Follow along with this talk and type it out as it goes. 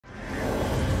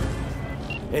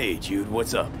Hey, Jude,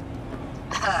 what's up?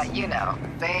 You know,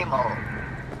 same old.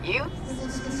 You?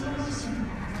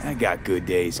 I got good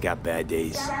days, got bad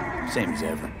days. Same as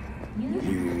ever.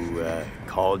 You,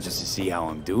 called just to see how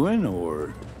I'm doing,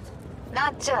 or...?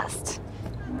 Not just.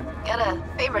 Got a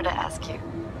favor to ask you.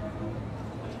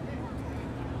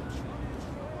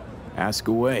 Ask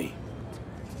away.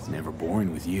 It's never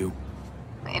boring with you.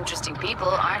 Interesting people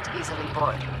aren't easily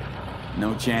bored.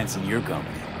 No chance in your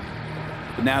company.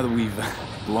 But now that we've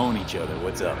blown each other,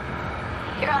 what's up?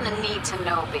 You're on a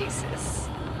need-to-know basis.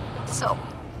 So,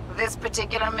 this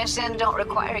particular mission don't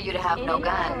require you to have no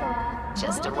gun.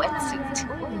 Just a wetsuit.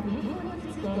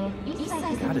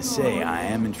 Gotta say, I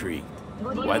am intrigued.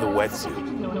 Why the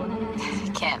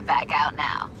wetsuit? Can't back out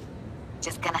now.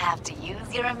 Just gonna have to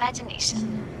use your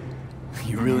imagination.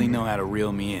 You really know how to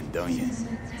reel me in, don't you?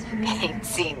 Ain't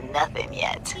seen nothing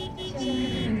yet.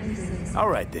 All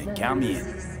right then, count me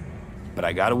in. But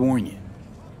I gotta warn you,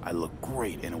 I look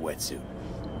great in a wetsuit.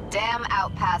 Damn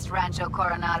out past Rancho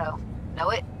Coronado.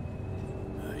 Know it?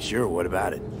 Sure, what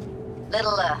about it?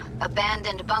 Little,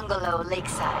 abandoned bungalow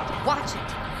lakeside. Watch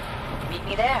it. Meet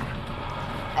me there.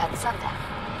 At sundown.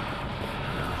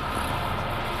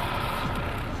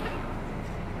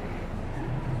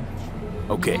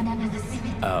 Okay.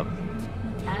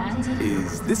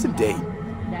 Is this a date?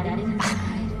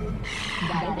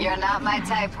 You're not my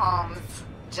type, Holmes.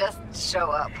 Just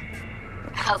show up.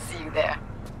 I'll see you there.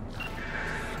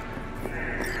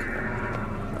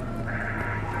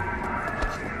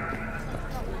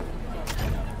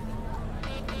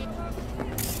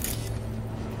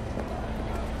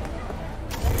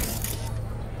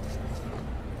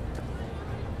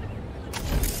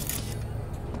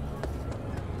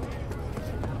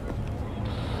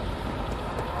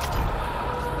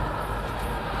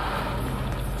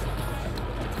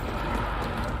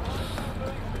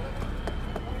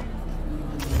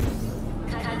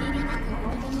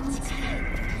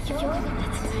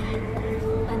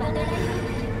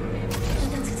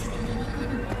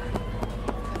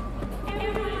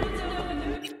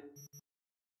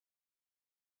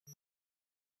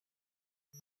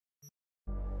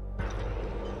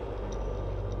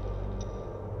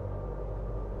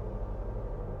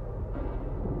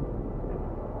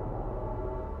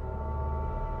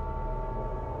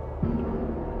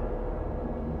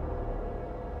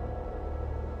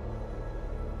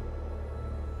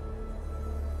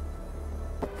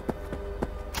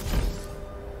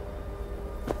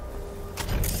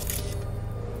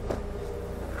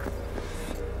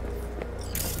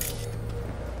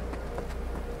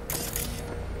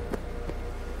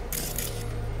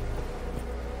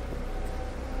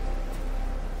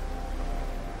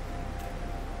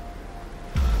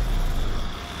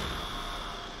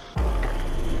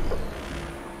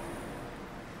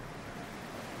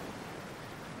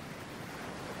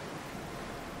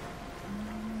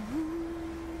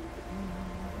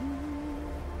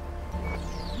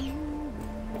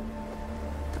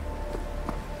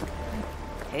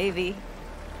 Hey, V.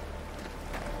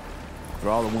 For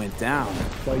all that went down, I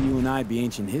thought you and I'd be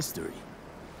ancient history.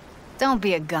 Don't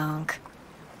be a gonk.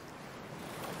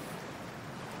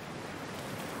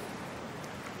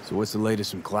 So what's the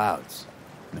latest from Clouds?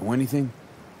 Know anything?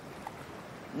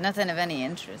 Nothing of any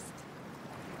interest.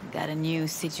 Got a new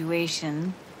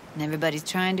situation, and everybody's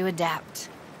trying to adapt.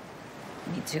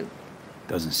 Me too.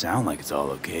 Doesn't sound like it's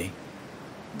all okay.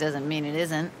 Doesn't mean it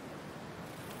isn't.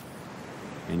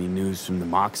 Any news from the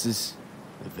Moxes?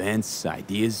 Events,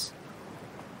 ideas?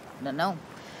 No.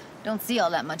 Don't see all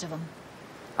that much of them.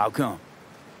 How come?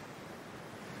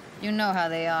 You know how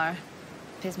they are.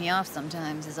 Piss me off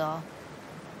sometimes is all.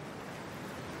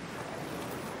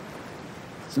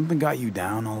 Something got you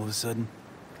down all of a sudden?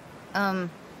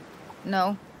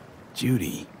 No.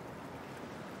 Judy.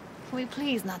 Can we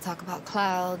please not talk about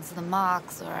Clouds, the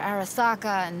Mox, or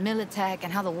Arasaka and Militech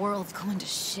and how the world's going to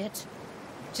shit?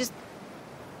 Just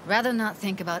rather not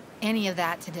think about any of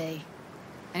that today.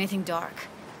 Anything dark.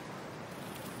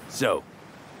 So,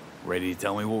 ready to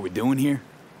tell me what we're doing here?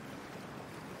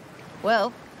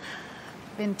 Well,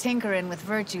 been tinkering with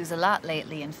virtues a lot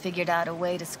lately and figured out a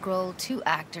way to scroll 2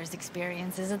 actors'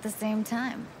 experiences at the same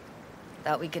time.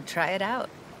 Thought we could try it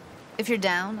out. If you're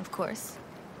down, of course.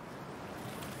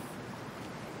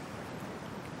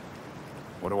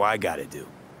 What do I gotta do?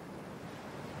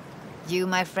 You,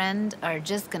 my friend, are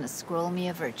just gonna scroll me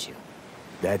a virtue.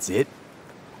 That's it?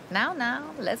 Now,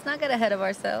 let's not get ahead of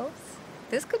ourselves.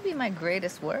 This could be my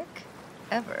greatest work,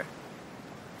 ever.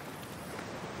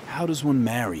 How does one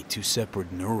marry 2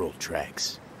 separate neural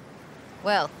tracks?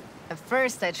 Well, at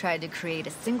first I tried to create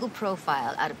a single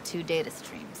profile out of 2 data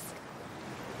streams.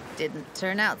 Didn't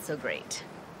turn out so great.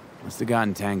 Must have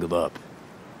gotten tangled up.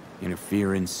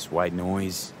 Interference, white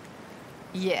noise.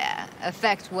 Yeah,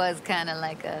 effect was kind of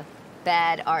like a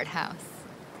bad art house.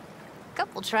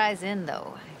 Couple tries in,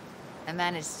 though, I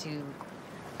managed to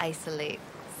isolate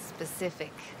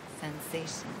specific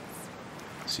sensations.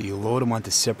 So you load them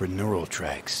onto separate neural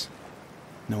tracks.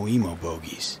 No emo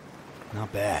bogies.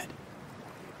 Not bad.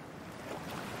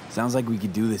 Sounds like we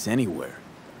could do this anywhere.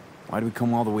 Why do we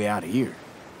come all the way out here?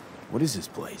 What is this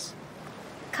place?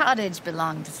 Cottage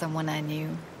belonged to someone I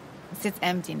knew. It sits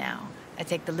empty now. I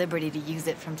take the liberty to use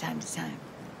it from time to time.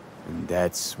 And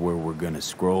that's where we're gonna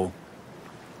scroll?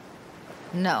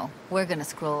 No, we're gonna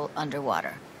scroll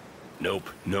underwater. Nope,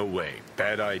 no way.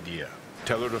 Bad idea.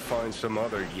 Tell her to find some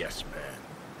other yes man.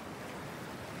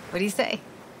 What do you say?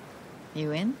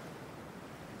 You in?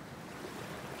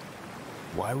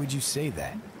 Why would you say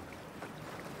that?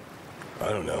 I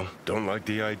don't know. Don't like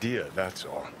the idea, that's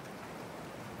all.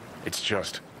 It's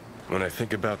just, when I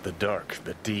think about the dark,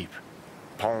 the deep,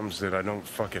 palms that I don't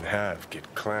fucking have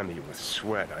get clammy with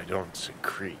sweat I don't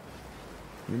secrete.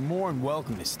 You're more than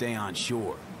welcome to stay on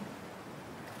shore.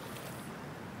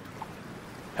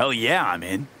 Hell yeah, I'm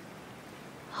in.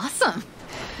 Awesome.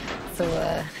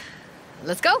 So,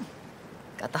 let's go.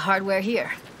 Got the hardware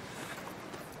here.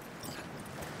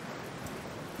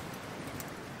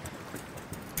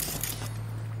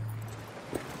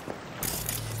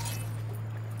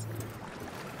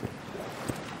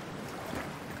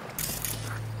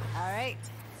 All right,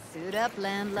 suit up,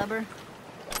 landlubber.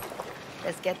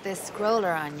 Let's get this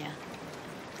scroller on ya.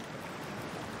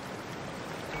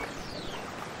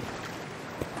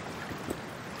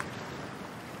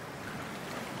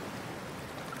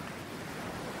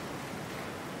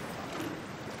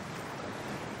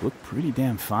 Look pretty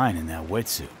damn fine in that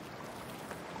wetsuit.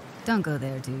 Don't go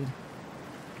there, dude.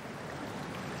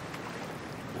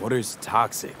 Water's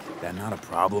toxic. That not a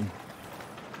problem?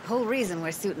 Whole reason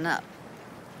we're suiting up.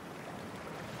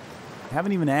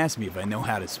 Haven't even asked me if I know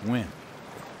how to swim.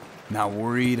 Not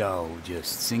worried I'll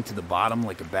just sink to the bottom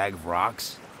like a bag of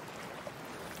rocks?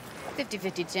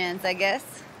 50-50 chance, I guess.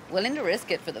 Willing to risk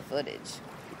it for the footage.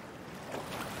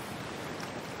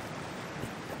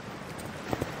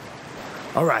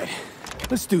 All right,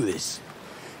 let's do this.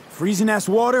 Freezing-ass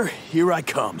water, here I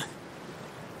come.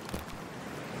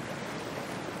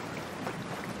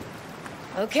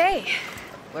 Okay,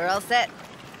 we're all set.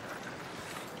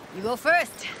 You go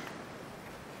first.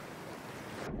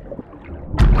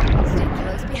 Stay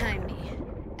close behind me,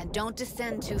 and don't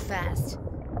descend too fast.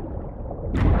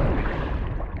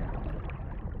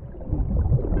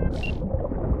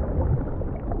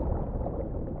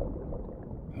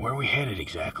 Where are we headed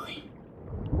exactly?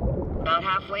 About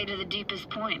halfway to the deepest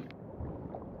point.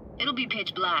 It'll be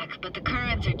pitch black, but the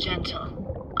currents are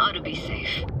gentle. Ought to be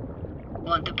safe.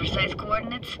 Want the precise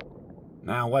coordinates?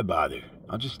 Nah, why bother?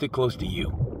 I'll just stick close to you.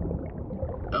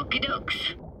 Okie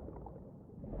dokes.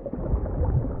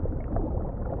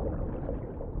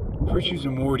 Virtues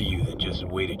are more to you than just a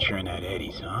way to churn out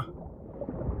eddies, huh?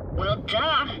 Well,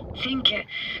 duh. Think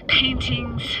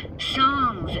paintings,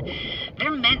 songs.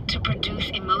 They're meant to produce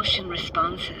emotion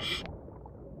responses.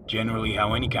 Generally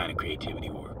how any kind of creativity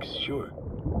works, sure.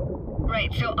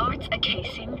 Right, so art's a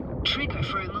casing, trigger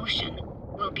for emotion.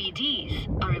 Well,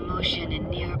 BDs are emotion in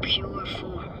near pure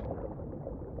form.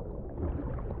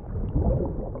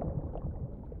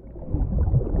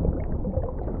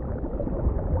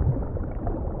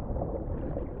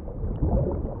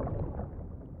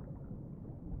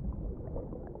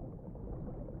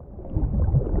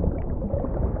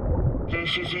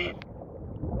 This is it.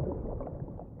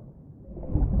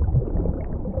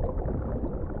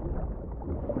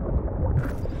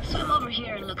 Swim over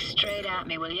here and look straight at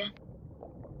me, will you?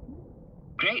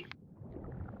 Great.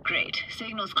 Great.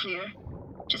 Signal's clear.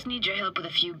 Just need your help with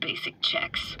a few basic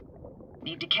checks.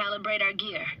 Need to calibrate our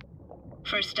gear.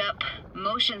 First up,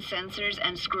 motion sensors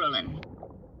and scrolling.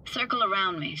 Circle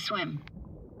around me. Swim.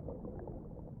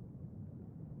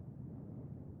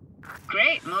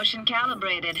 Great. Motion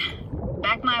calibrated.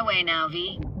 Back my way now,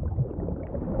 V.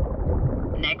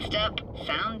 Next up,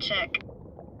 sound check.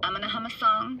 I'm gonna hum a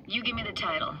song. You give me the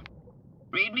title.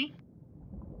 Read me?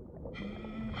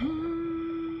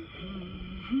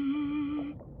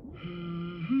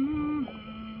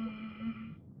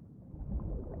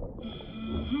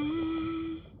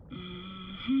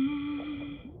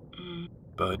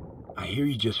 But I hear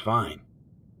you just fine.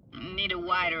 Need a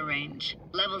wider range.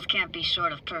 Levels can't be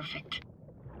short of perfect.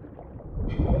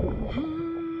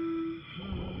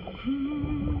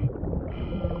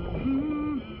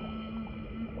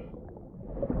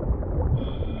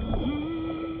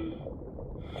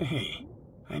 Hey,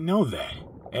 I know that.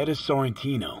 Etta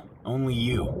Sorrentino. Only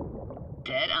you.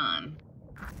 Dead on.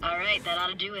 All right, that ought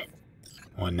to do it.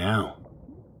 What now?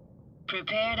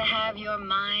 Prepare to have your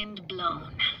mind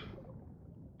blown.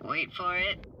 Wait for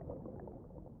it.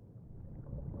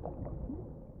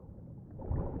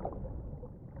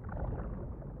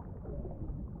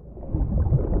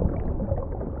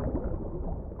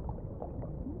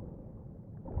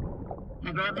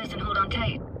 Now grab this and hold on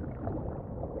tight.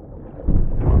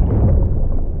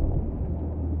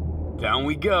 Down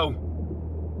we go.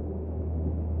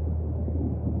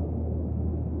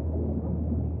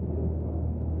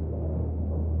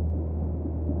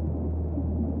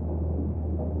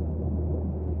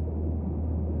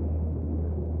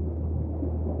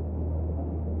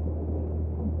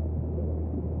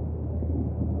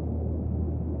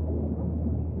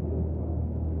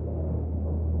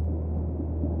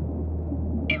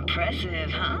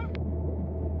 Impressive, huh?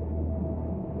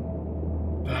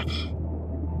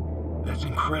 That's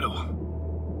incredible.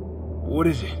 What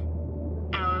is it?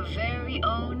 Our very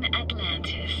own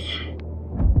Atlantis.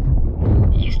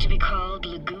 Used to be called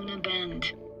Laguna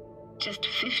Bend. Just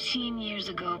 15 years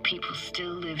ago, people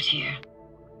still lived here.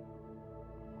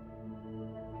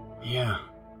 Yeah,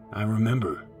 I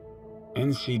remember.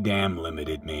 NC Dam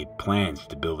Limited made plans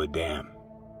to build a dam.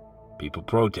 People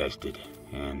protested,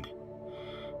 and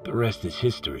the rest is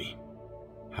history.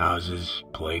 Houses,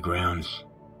 playgrounds,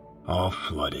 all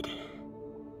flooded.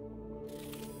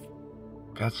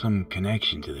 Got some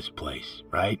connection to this place,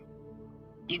 right?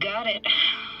 You got it.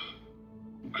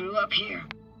 Grew up here.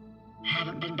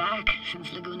 Haven't been back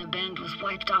since Laguna Bend was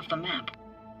wiped off the map.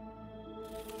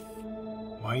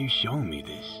 Why are you showing me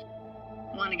this?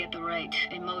 Want to get the right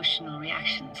emotional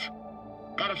reactions.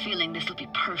 Got a feeling this will be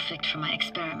perfect for my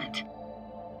experiment.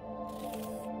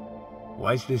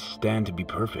 Why's this stand to be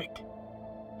perfect?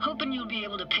 Hoping you'll be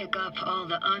able to pick up all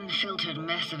the unfiltered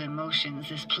mess of emotions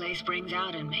this place brings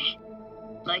out in me.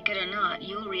 Like it or not,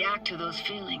 you'll react to those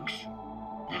feelings.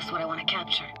 That's what I want to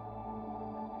capture.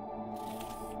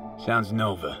 Sounds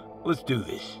Nova. Let's do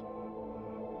this.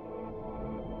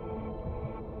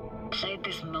 Played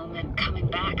this moment coming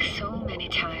back so many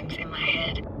times in my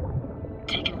head.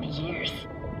 Taken me years.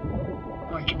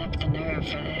 Working up the nerve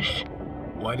for this.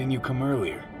 Why didn't you come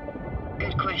earlier?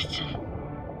 Good question.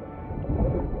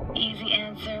 Easy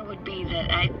answer would be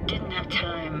that I didn't have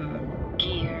time.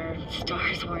 Gear,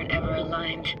 stars weren't ever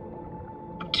aligned.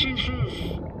 Truth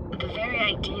is, the very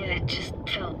idea just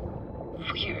felt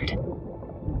weird.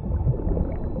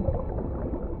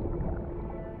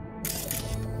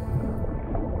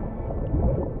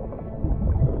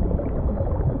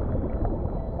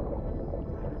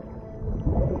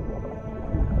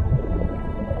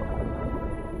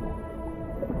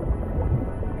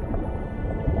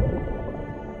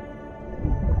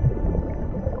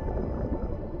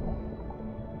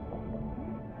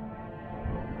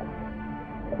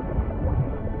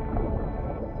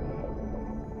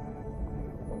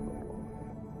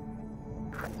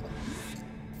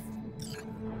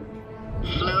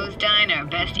 Diner,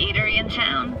 best eatery in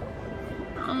town?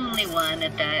 Only one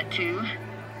at that, too.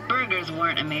 Burgers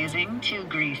weren't amazing, too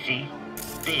greasy.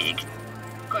 Big.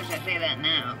 Of course, I say that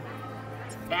now.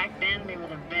 Back then, they were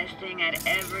the best thing I'd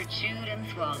ever chewed and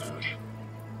swallowed.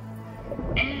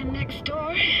 And next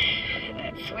door,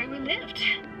 that's where we lived.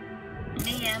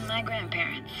 Me and my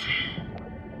grandparents.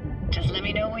 Just let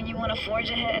me know when you want to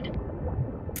forge ahead.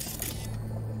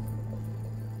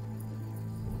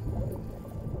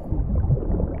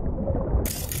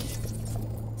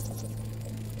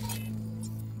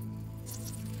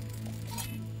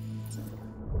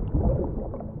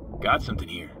 Got something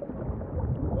here.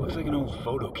 Looks like an old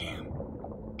photo cam.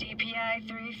 DPI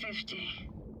 350.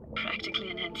 Practically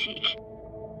an antique.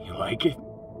 You like it?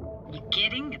 You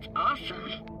kidding? It's awesome.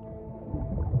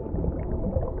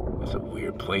 That's a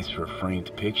weird place for a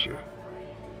framed picture.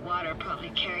 Water probably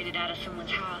carried it out of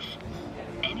someone's house.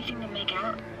 Anything to make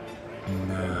out?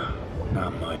 No,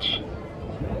 not much.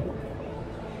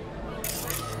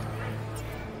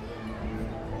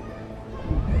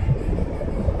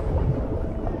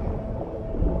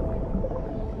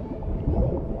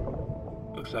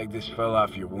 Looks like this fell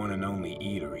off your one and only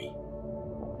eatery.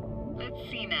 Let's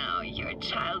see now. Your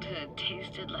childhood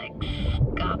tasted like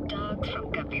scop dogs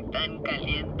from Capitan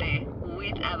Caliente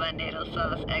with habanero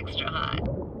sauce extra hot.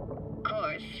 Of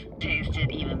course,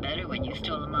 tasted even better when you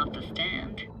stole them off the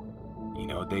stand. You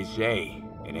know what they say,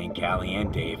 it ain't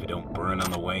caliente if it don't burn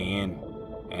on the way in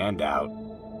and out.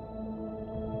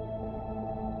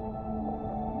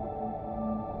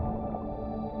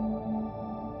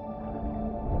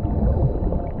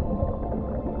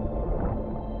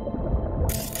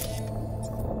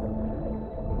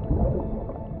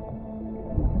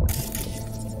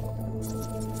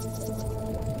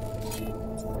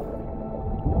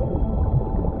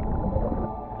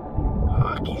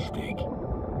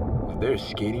 there a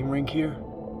skating rink here?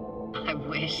 I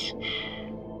wish.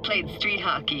 Played street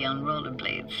hockey on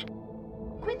rollerblades.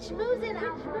 Quit schmoozing,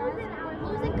 Alvarez. We're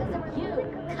losing because of you.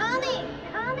 Coming!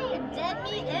 You're dead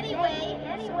meat anyway.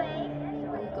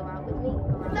 Will you go out with me?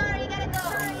 Sorry, you gotta go.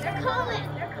 They're calling.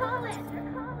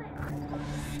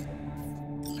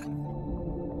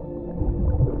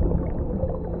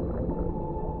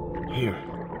 Here,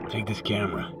 take this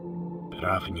camera. Better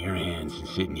off in your hands than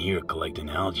sitting here collecting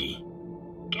algae.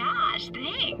 Gosh,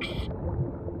 thanks.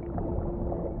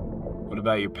 What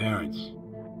about your parents?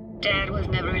 Dad was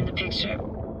never in the picture.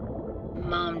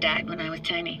 Mom died when I was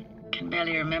tiny. Can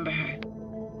barely remember her.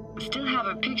 Still have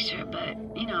her picture, but,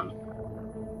 you know,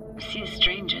 see a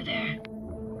stranger there.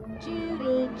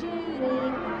 Judy,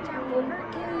 watch out for her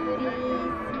cuties.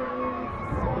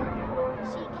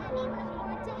 She can't even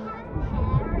afford to have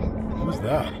parents. What was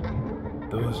that?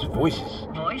 Those voices.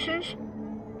 Voices?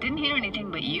 Didn't hear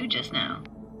anything but you just now.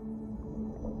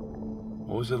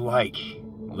 What was it like,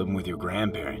 living with your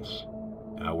grandparents?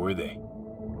 How were they?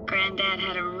 Granddad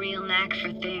had a real knack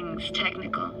for things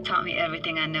technical. Taught me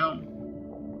everything I know.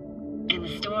 And the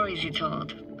stories he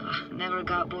told, never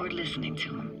got bored listening to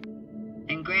him.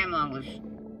 And Grandma was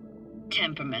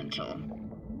temperamental.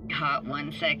 Hot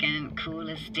one second, cool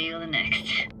as steel the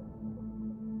next.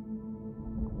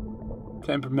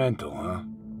 Temperamental, huh?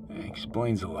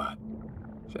 Explains a lot.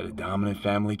 Is that a dominant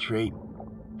family trait?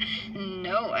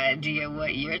 No idea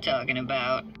what you're talking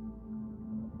about.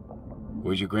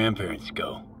 Where'd your grandparents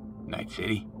go? Night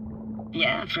City?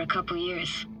 Yeah, for a couple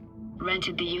years.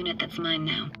 Rented the unit that's mine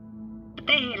now. But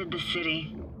they hated the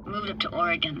city. Moved up to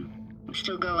Oregon.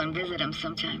 Still go and visit them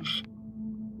sometimes.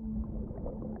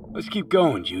 Let's keep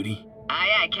going, Judy.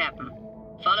 Aye, aye, Captain.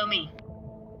 Follow me.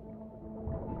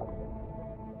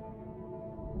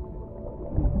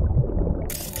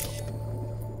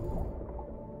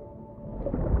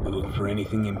 We looking for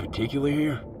anything in particular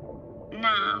here?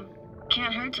 Nah.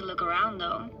 Can't hurt to look around,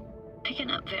 though.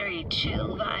 Picking up very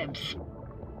chill vibes.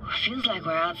 Feels like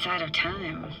we're outside of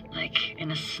time, like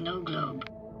in a snow globe.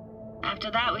 After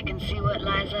that, we can see what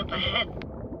lies up ahead.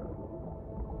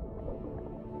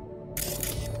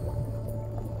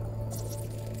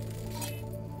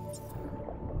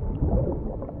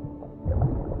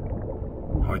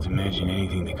 Hard to imagine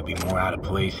anything that could be more out of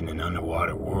place in an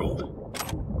underwater world.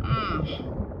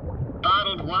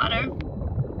 Bottled water?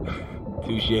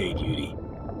 Touché, Judy.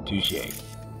 Touché.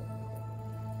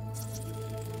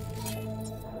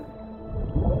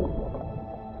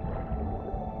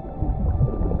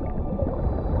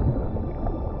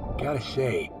 Gotta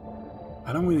say,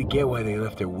 I don't really get why they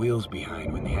left their wheels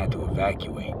behind when they had to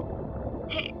evacuate.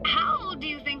 Hey, how old do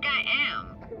you think I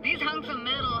am? These hunks of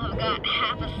metal have got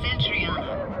half a century on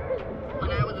them.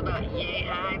 When I was about yay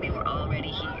high, they were already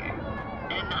here.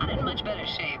 And not in much better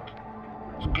shape.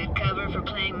 It's good cover for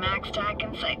playing Max Tack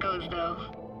and Psychos, though.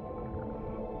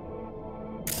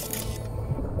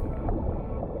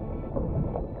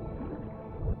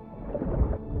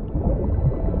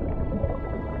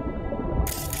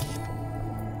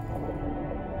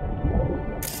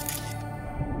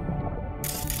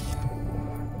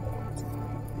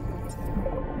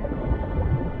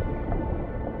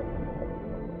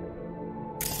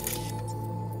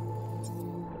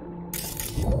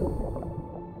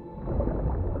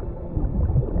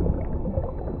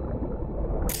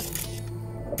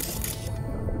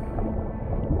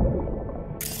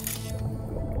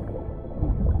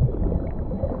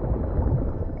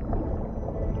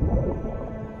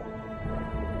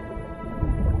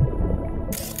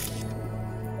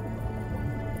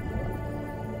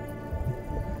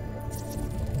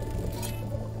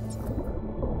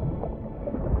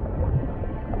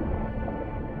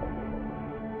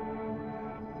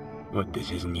 What,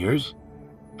 this isn't yours?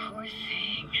 Poor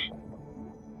thing.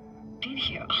 Been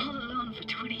here all alone for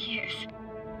 20 years.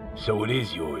 So it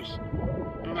is yours.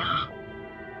 No.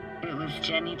 It was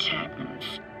Jenny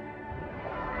Chapman's.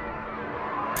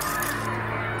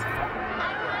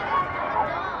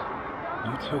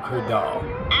 You took her doll.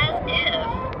 As if.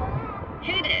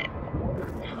 Hid it.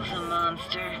 I was a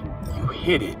monster. You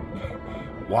hid it.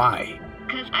 Why?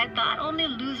 'Cause I thought only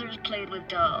losers played with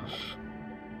dolls.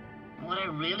 What I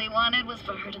really wanted was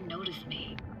for her to notice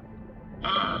me.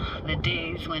 Ah, the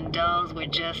days when dolls were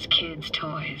just kids'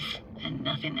 toys and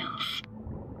nothing else.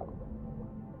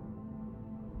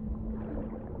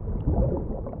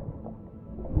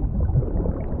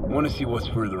 Want to see what's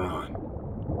further on?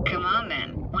 Come on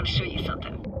then, want to show you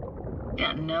something.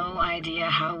 Got no idea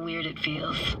how weird it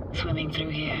feels, swimming through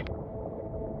here.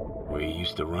 Where you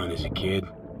used to run as a kid?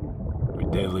 Where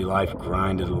daily life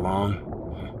grinded along?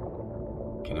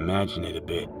 Can imagine it a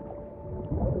bit.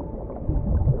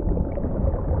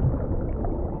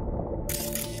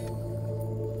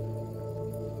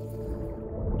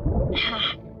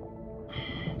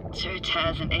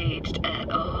 hasn't aged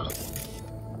at all.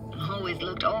 Always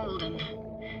looked old and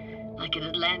like it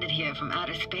had landed here from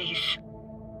outer space.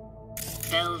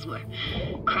 Bells were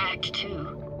cracked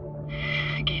too.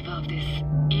 It gave off this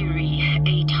eerie,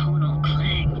 atonal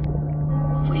clang.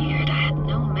 Weird, I had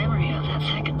no memory of that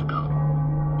seconds ago.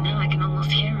 Now I can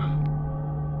almost hear them.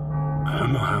 I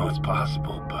don't know how it's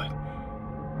possible, but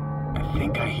I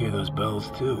think I hear those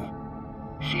bells too.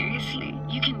 Seriously?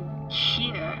 You can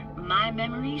hear my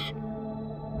memories?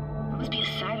 It must be a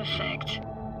side effect.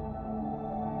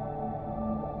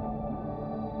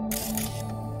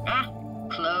 Ah,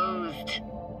 closed.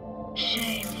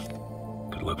 Shame.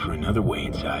 Could look for another way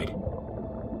inside.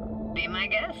 Be my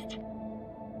guest.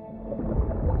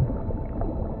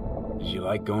 Did you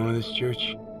like going to this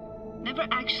church? Never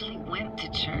actually went to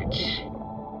church.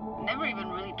 Never even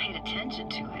really paid attention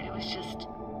to it. It was just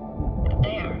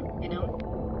there, you know?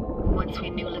 Once we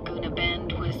knew Laguna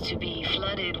Bend was to be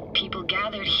flooded, people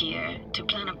gathered here to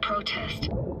plan a protest.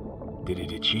 Did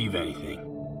it achieve anything?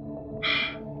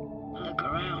 Look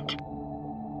around.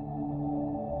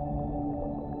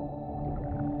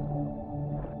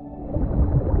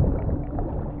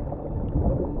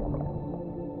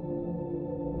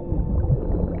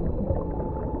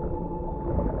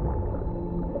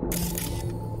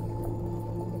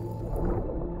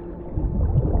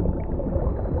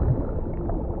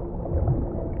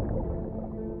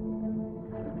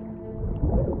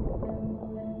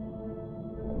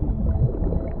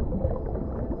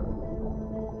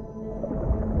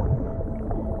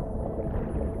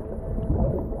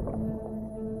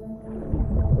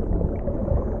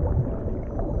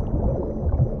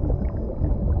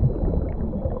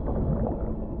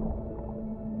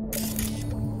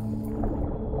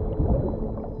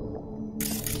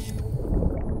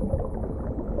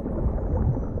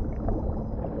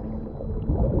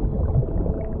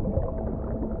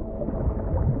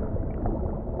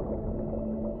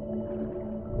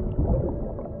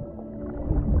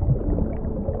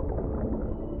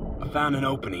 Found an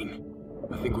opening.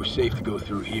 I think we're safe to go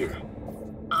through here.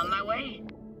 On my way.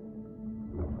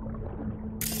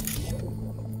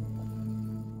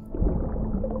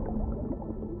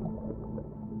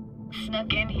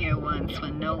 Snuck in here once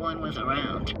when no one was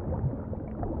around.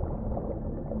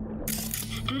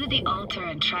 Stood at the altar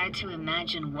and tried to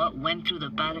imagine what went through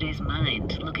the padre's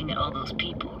mind looking at all those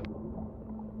people.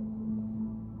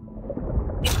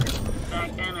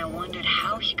 Back then I wondered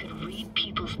how he could read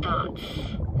people's thoughts.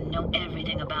 Know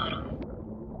everything about him.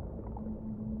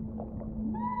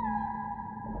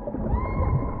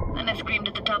 Then I screamed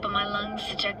at the top of my lungs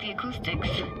to check the acoustics.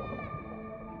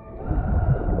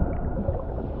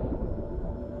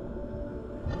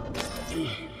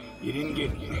 You didn't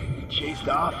get chased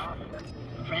off?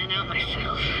 Ran out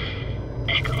myself.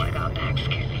 Echo I got back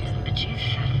scared the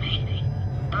bejesus out of me.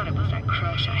 Thought it was that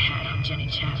crush I had on Jenny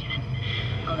Chapman.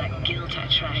 All that guilt I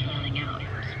tried yelling out. It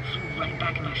flew right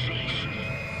back in my face.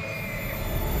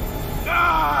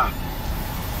 Ah!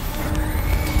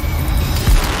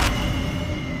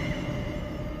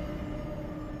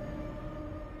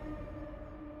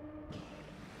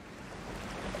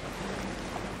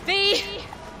 V,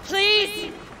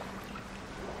 please!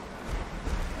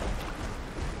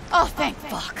 Oh, thank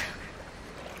fuck.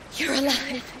 You're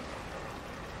alive.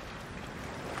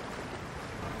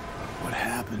 What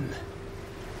happened?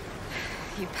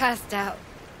 You passed out.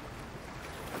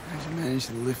 How'd you manage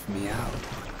to lift me out?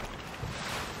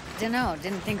 Dunno,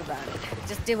 didn't think about it.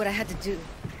 Just did what I had to do.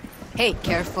 Hey,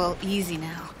 careful, easy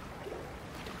now.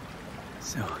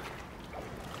 So,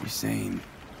 you're saying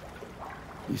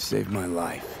you saved my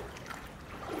life.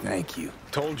 Thank you.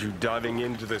 Told you diving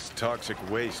into this toxic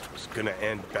waste was gonna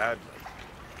end badly.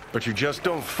 But you just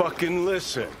don't fucking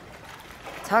listen.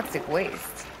 Toxic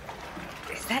waste.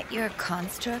 Is that your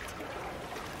construct?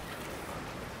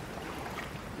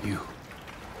 You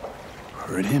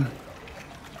heard him?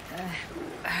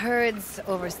 Heard's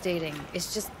overstating.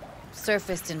 It's just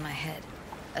surfaced in my head.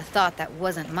 A thought that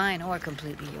wasn't mine or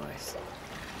completely yours.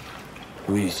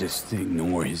 Please just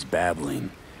ignore his babbling.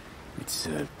 It's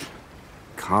a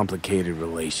complicated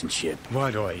relationship. Why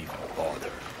do I even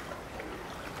bother?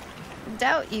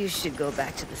 Doubt you should go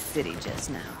back to the city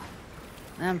just now.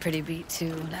 I'm pretty beat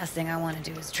too. Last thing I want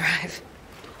to do is drive.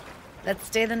 Let's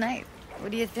stay the night.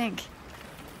 What do you think?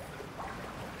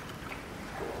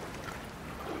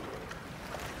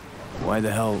 Why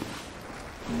the hell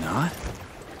not?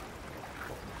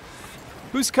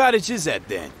 Whose cottage is that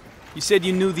then? You said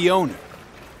you knew the owner.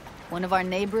 One of our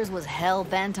neighbors was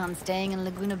hell-bent on staying in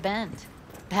Laguna Bend.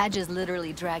 Badges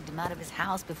literally dragged him out of his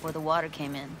house before the water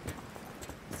came in.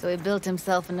 So he built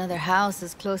himself another house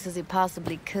as close as he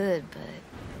possibly could, but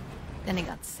Then he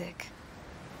got sick.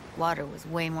 Water was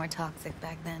way more toxic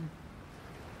back then.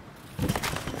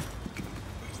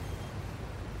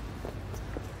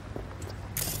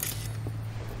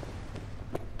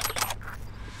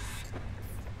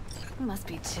 Must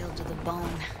be chilled to the bone.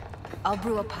 I'll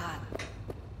brew a pot.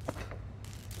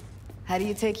 How do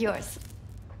you take yours?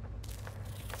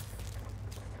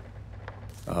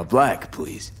 Black,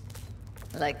 please.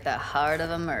 Like the heart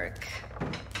of a merc.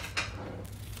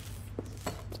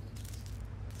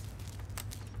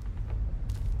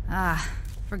 Ah,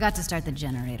 forgot to start the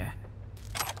generator.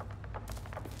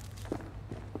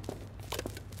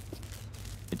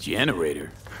 A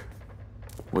generator?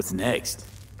 What's next?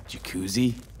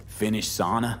 Jacuzzi? Finnish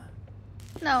sauna?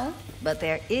 No, but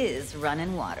there is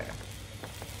running water.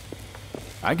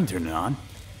 I can turn it on.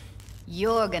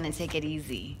 You're gonna take it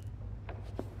easy.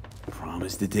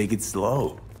 Promise to take it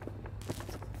slow.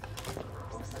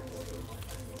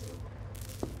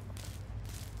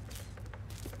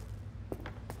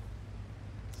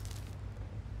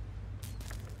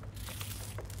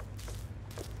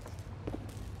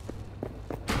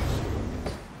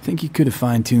 Think you could have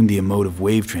fine-tuned the emotive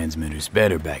wave transmitters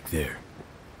better back there.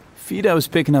 Feed I was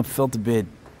picking up felt a bit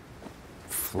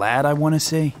flat, I want to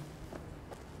say.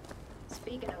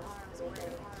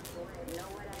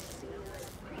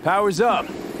 Power's up.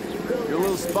 Your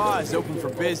little spa is open for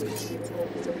business.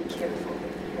 So be careful.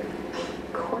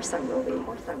 Of course I will be.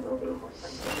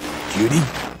 Judy?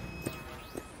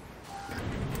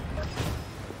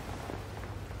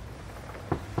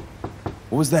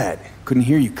 What was that? Couldn't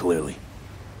hear you clearly.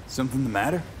 Something the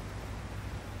matter?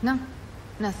 No,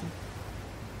 nothing.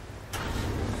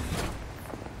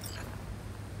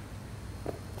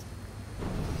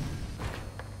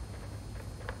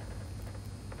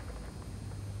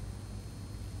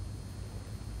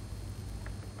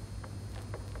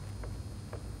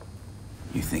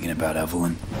 You thinking about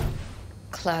Evelyn?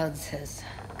 Clouds has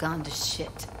gone to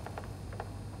shit.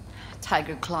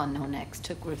 Tiger Claw No Necks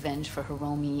took revenge for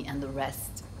Hiromi and the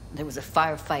rest. There was a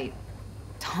firefight.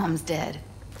 Tom's dead.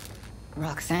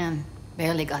 Roxanne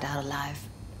barely got out alive.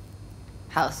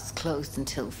 House is closed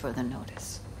until further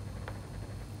notice.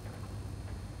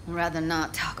 I'd rather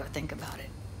not talk or think about it.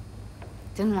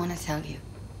 Didn't want to tell you.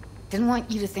 Didn't want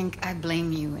you to think I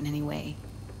blame you in any way.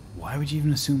 Why would you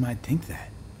even assume I'd think that?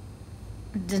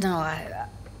 No,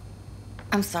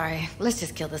 I'm sorry. Let's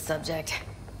just kill the subject.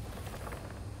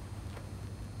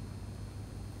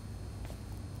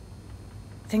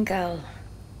 Think I'll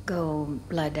go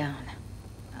lie down.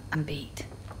 I'm beat.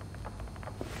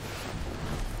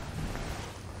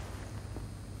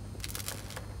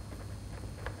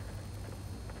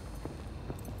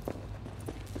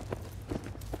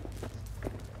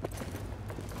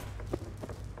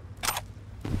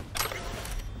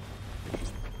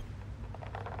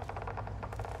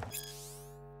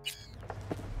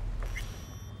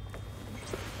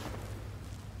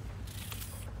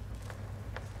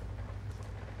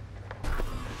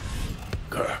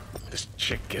 This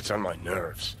chick gets on my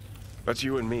nerves. Let's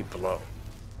you and me blow.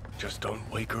 Just don't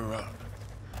wake her up.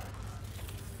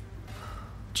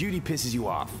 Judy pisses you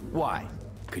off. Why?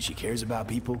 Because she cares about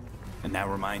people? And that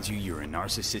reminds you you're a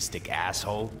narcissistic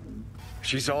asshole?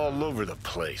 She's all over the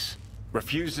place.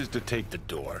 Refuses to take the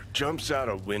door, jumps out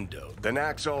a window, then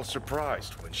acts all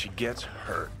surprised when she gets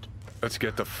hurt. Let's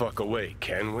get the fuck away,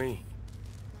 can we?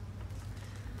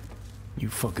 You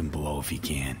fucking blow if you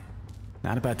can.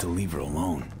 Not about to leave her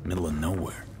alone, middle of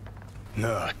nowhere.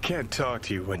 No, I can't talk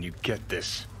to you when you get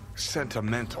this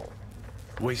sentimental.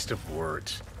 Waste of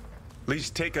words. At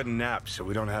least take a nap so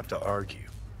we don't have to argue.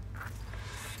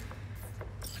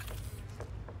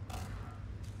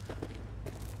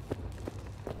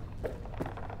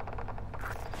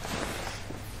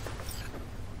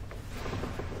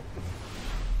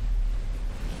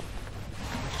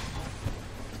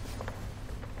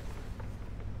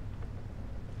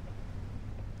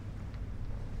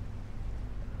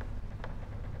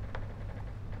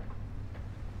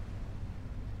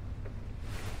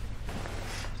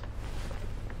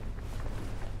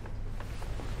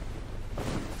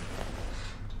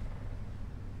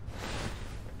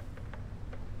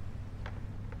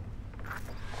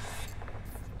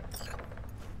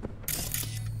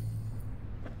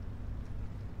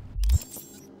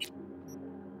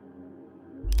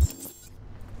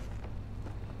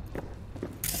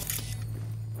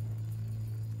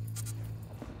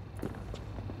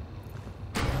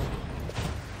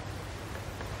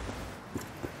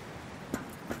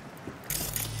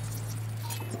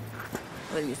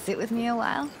 Will you sit with me a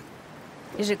while?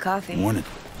 Here's your coffee. Morning.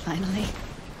 Finally.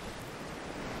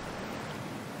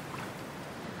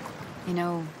 You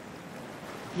know,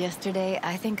 Yesterday,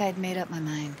 I think I'd made up my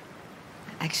mind.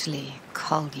 I actually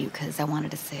called you because I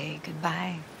wanted to say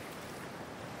goodbye.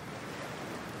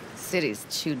 City's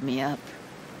chewed me up.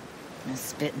 And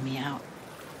spitting me out.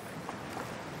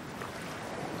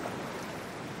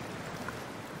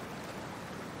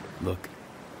 Look,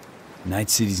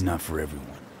 Night City's not for everyone.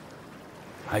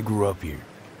 I grew up here.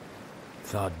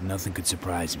 Thought nothing could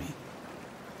surprise me.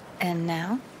 And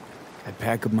now? I'd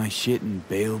pack up my shit and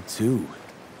bail too,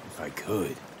 if I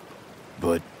could.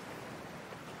 But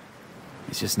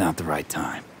it's just not the right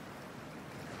time.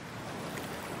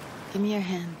 Give me your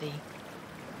hand, V.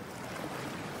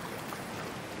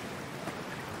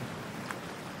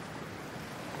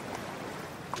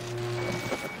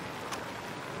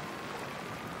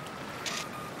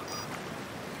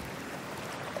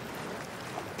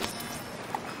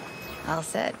 All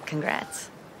set. Congrats.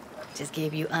 Just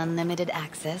gave you unlimited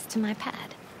access to my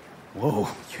pad. Whoa,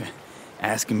 you're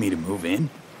asking me to move in?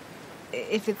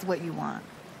 If it's what you want.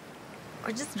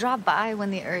 Or just drop by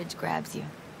when the urge grabs you.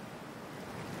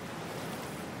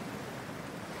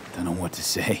 Don't know what to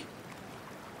say.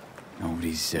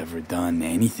 Nobody's ever done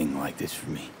anything like this for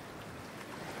me.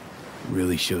 It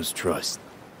really shows trust.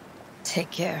 Take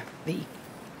care, V.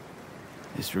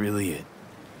 This really it.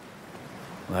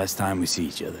 Last time we see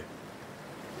each other.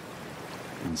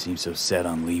 Didn't seem so set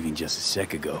on leaving just a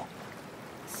sec ago.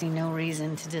 See no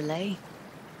reason to delay.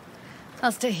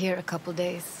 I'll stay here a couple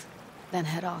days, then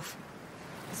head off.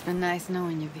 It's been nice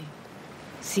knowing you, V.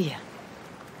 See ya.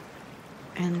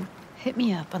 And hit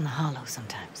me up on the holo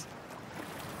sometimes.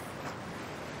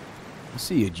 I'll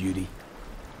see you, Judy.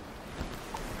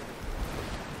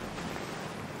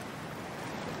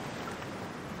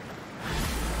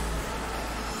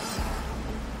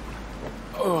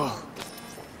 Ugh.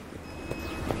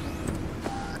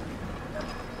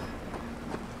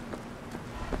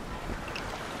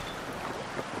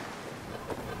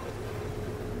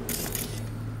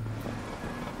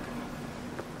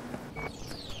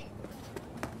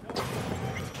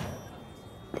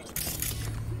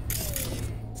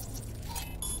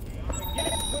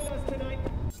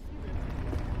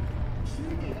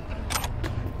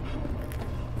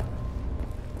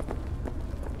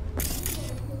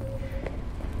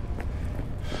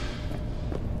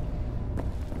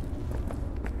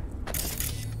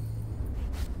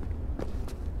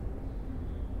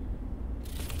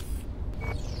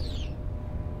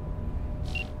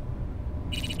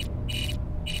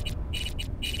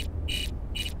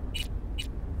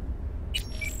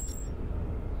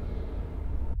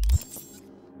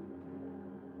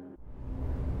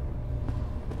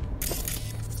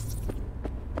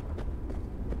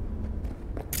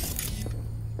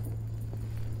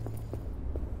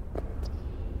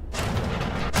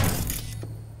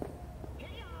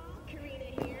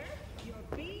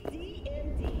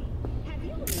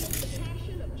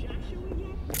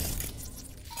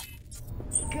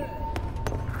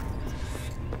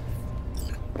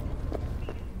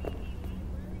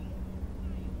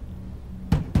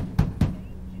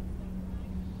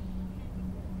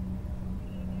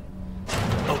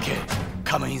 Okay,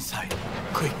 come inside,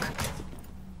 quick.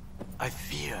 I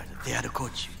feared they had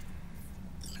caught you.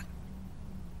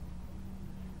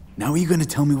 Now are you gonna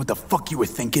tell me what the fuck you were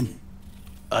thinking?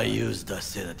 I used a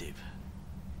sedative.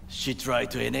 She tried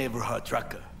to enable her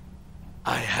tracker.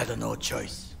 I had no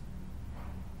choice.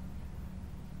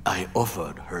 I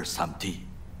offered her some tea.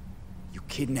 You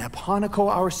kidnap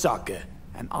Hanako Arasaka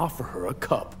and offer her a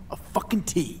cup of fucking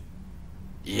tea.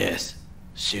 Yes,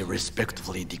 she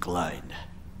respectfully declined.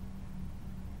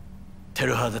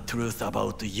 Tell her the truth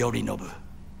about Yorinobu.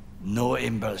 No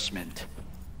embellishment.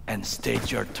 And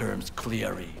state your terms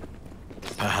clearly.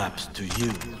 Perhaps to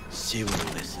you, she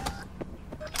will listen.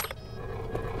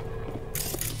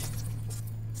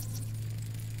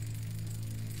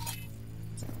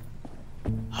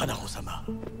 Hanako-sama,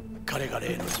 彼が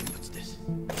例の人物です。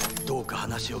どうか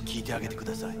話を聞いてあげてく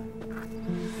ださい。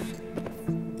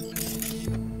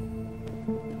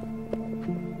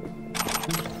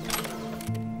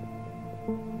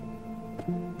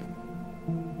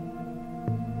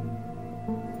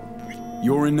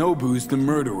Yorinobu's the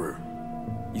murderer.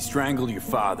 He strangled your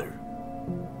father.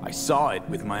 I saw it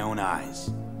with my own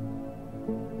eyes.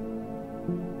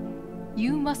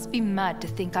 You must be mad to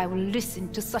think I will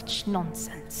listen to such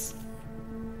nonsense.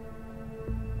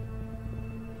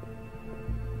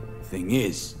 Thing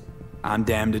is, I'm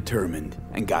damn determined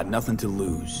and got nothing to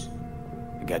lose.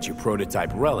 I got your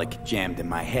prototype relic jammed in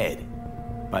my head.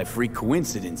 By freak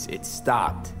coincidence, it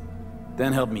stopped.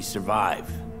 Then helped me survive.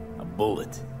 A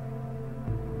bullet.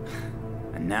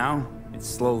 And now, it's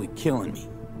slowly killing me.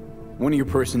 One of your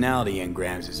personality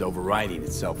engrams is overriding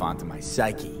itself onto my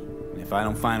psyche. And if I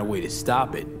don't find a way to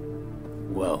stop it,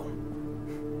 well,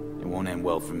 it won't end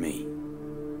well for me.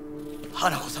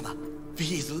 Hanako-sama,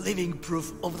 he is living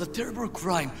proof of the terrible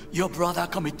crime your brother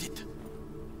committed.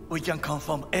 We can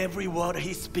confirm every word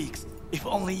he speaks, if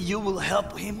only you will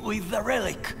help him with the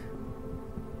relic.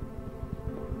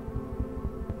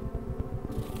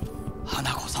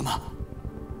 Hanako-sama.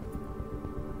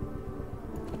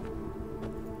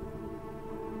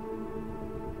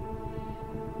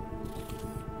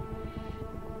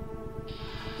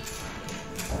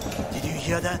 Did you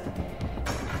hear that?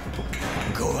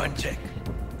 Go and check.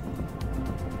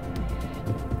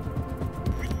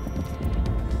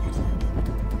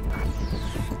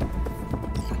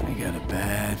 I got a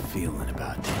bad feeling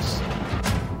about this.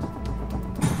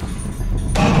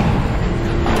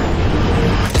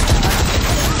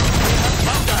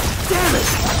 Damn it!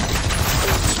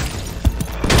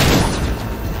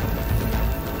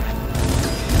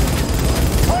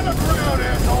 On the ground,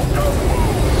 asshole! Go!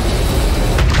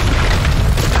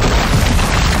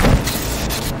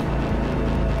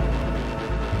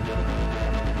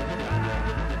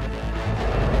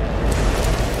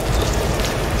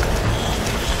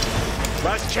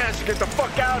 Last chance to get the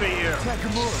fuck out of here!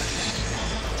 Nakamura.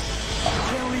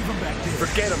 Can't leave him back there.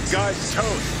 Forget him, guy's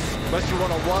toast. Unless you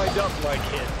want to wind up like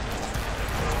him.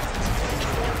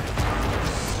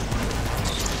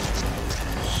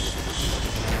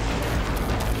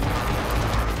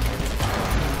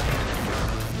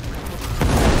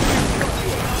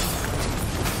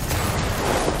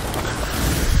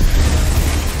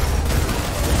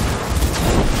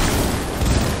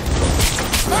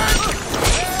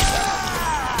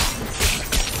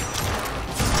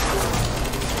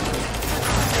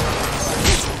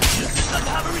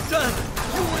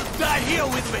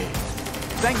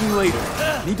 Thank you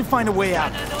later. Need to find a way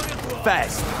out.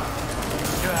 Fast.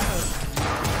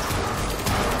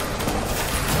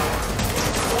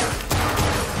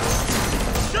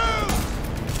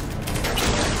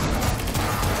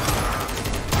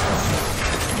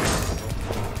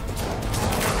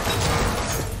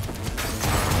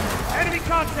 Enemy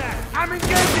contact! I'm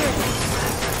engaging!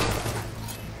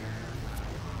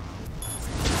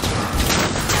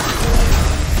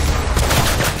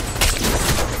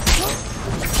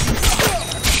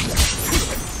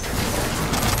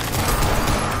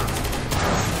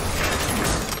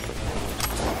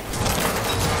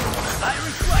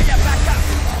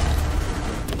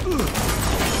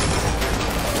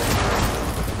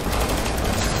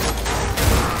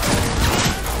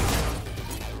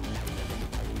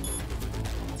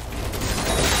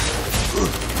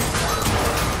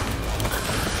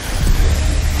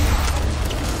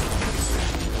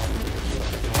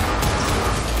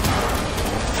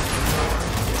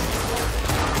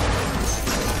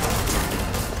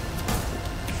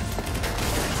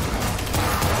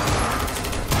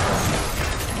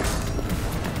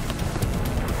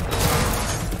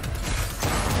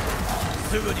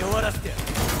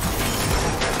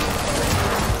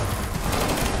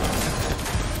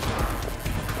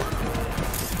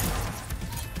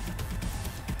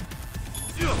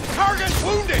 Target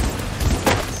wounded!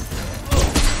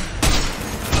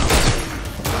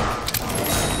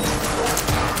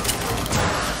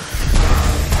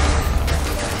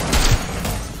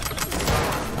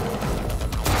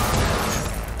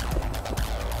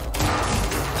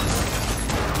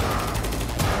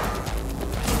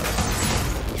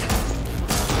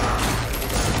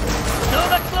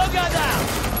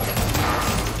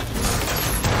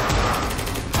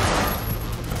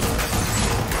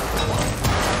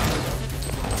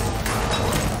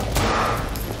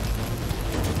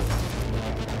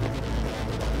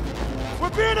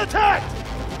 Being attacked!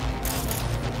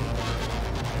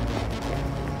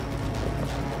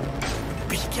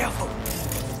 Be careful!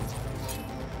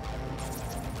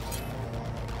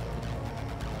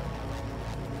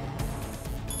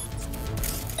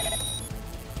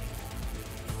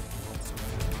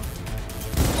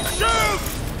 Shoot!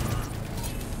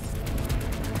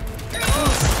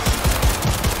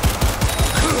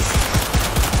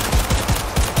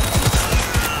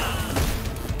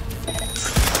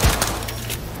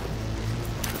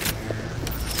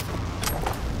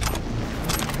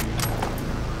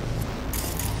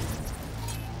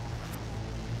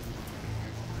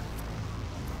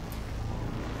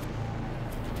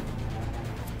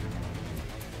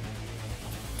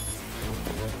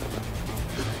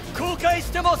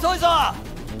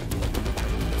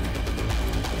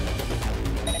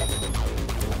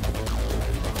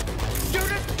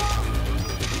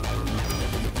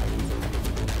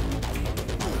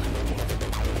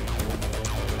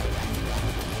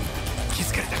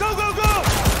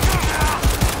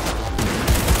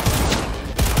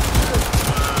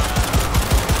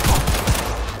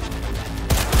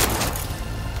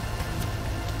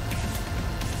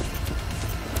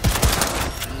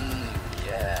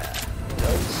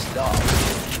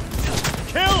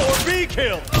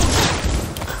 kill!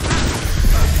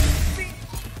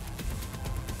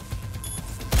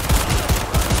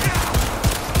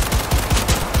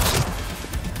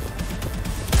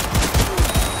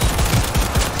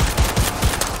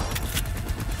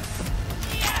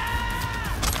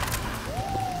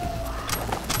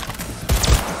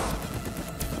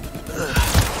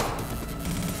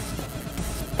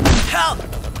 Help!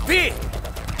 V!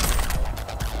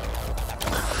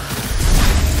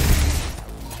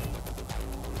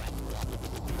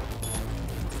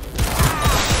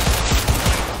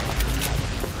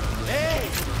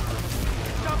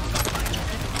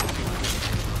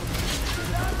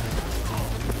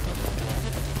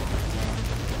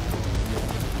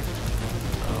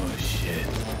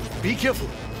 Be careful.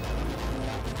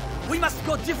 We must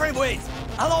go different ways.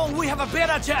 Alone, we have a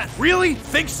better chance. Really?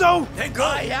 Think so? Then go.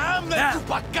 I am the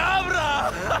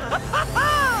Chupacabra!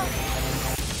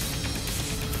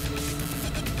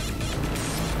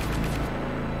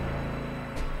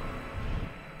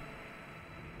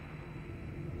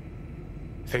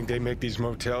 Think they make these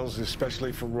motels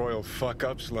especially for royal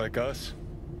fuck-ups like us?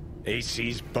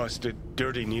 AC's busted,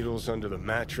 dirty needles under the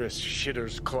mattress,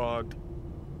 shitters clogged.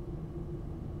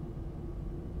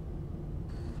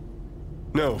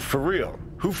 No, for real.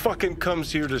 Who fucking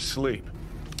comes here to sleep?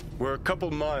 We're a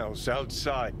couple miles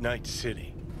outside Night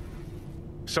City.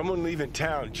 Someone leaving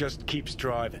town just keeps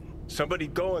driving. Somebody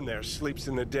going there sleeps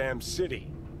in the damn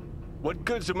city. What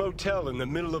good's a motel in the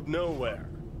middle of nowhere?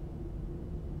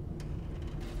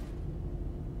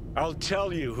 I'll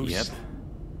tell you who's... Yep.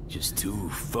 Just two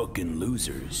fucking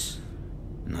losers.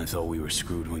 And I thought we were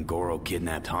screwed when Goro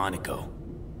kidnapped Hanako.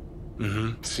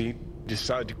 Mm-hmm. See?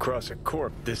 Decide to cross a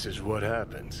corp, this is what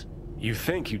happens. You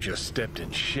think you just stepped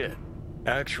in shit.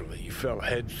 Actually, you fell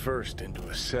head first into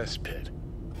a cesspit.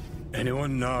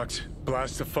 Anyone knocks,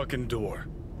 blast the fucking door.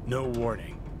 No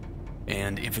warning.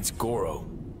 And if it's Goro?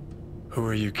 Who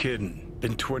are you kidding?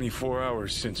 Been 24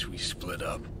 hours since we split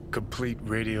up. Complete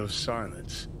radio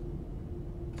silence.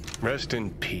 Rest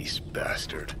in peace,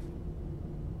 bastard.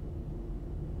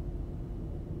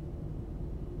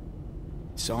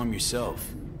 Saw him yourself.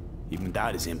 Even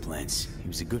without his implants, he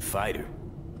was a good fighter.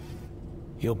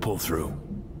 He'll pull through.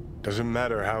 Doesn't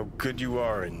matter how good you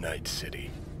are in Night City.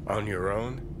 On your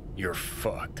own, you're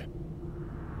fucked.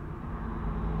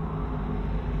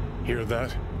 Hear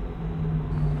that?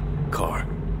 Car.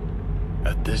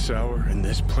 At this hour, in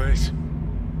this place?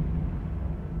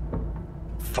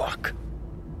 Fuck.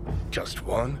 Just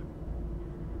one?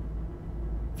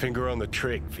 Finger on the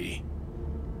trig, V.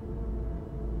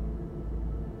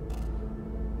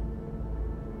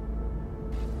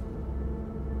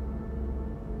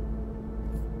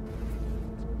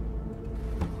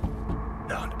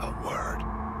 Not a word.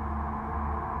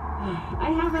 I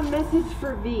have a message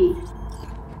for V.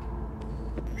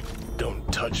 Don't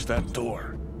touch that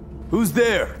door. Who's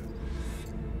there?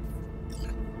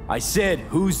 I said,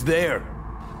 who's there?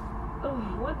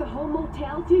 Oh, want the whole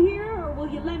motel to hear, or will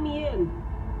you let me in?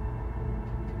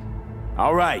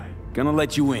 All right, gonna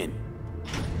let you in.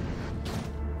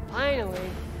 Finally.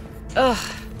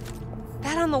 Ugh.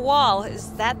 That on the wall,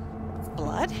 is that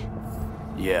blood?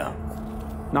 Yeah.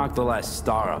 Knocked the last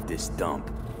star off this dump.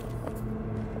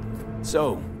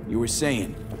 So, you were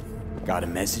saying, got a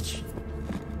message?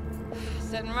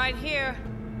 Sitting right here.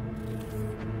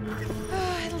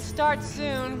 It'll start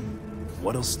soon.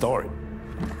 What'll start?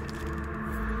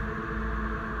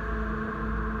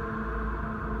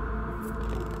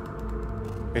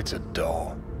 It's a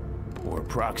doll. Or a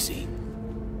proxy.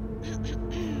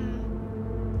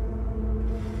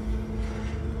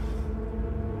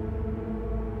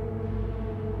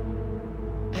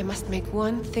 I must make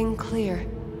one thing clear.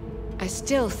 I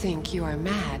still think you are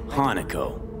mad.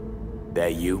 Hanako.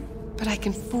 That you? But I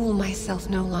can fool myself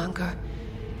no longer.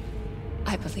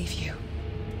 I believe you.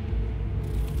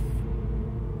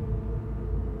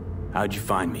 How'd you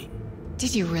find me?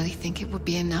 Did you really think it would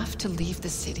be enough to leave the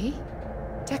city?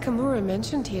 Takamura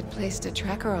mentioned he had placed a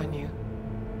tracker on you.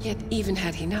 Yet even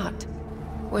had he not,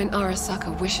 when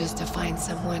Arasaka wishes to find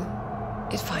someone,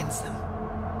 it finds them.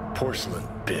 Porcelain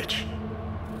bitch.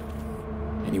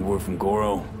 Any word from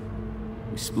Goro?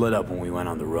 We split up when we went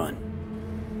on the run.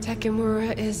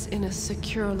 Takamura is in a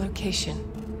secure location.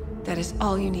 That is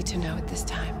all you need to know at this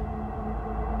time.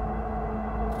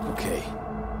 Okay,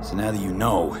 so now that you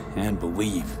know and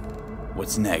believe,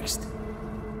 what's next?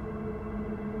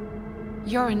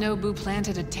 Yorinobu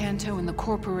planted a Tanto in the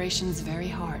corporation's very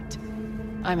heart.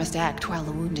 I must act while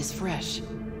the wound is fresh,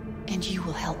 and you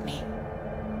will help me.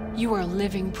 You are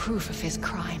living proof of his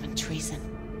crime and treason.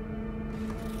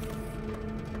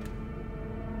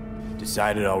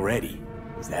 Decided already?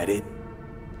 Is that it?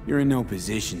 You're in no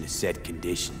position to set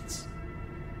conditions.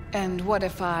 And what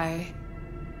if I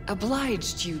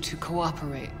obliged you to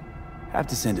cooperate? Have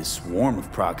to send a swarm of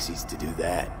proxies to do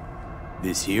that.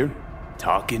 This here,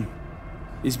 talking,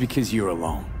 is because you're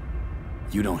alone.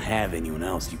 You don't have anyone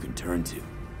else you can turn to.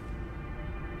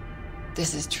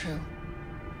 This is true.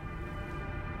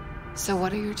 So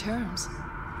what are your terms?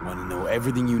 Want to know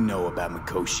everything you know about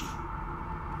Mikoshi.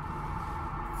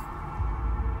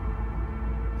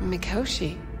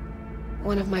 Mikoshi?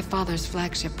 One of my father's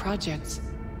flagship projects.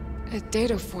 A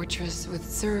data fortress with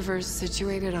servers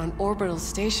situated on orbital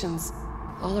stations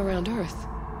all around Earth.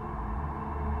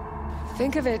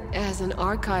 Think of it as an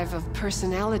archive of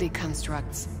personality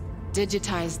constructs,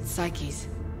 digitized psyches.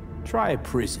 Try a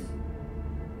prison.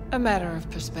 A matter of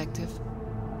perspective.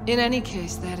 In any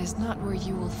case, that is not where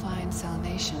you will find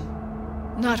salvation.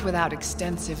 Not without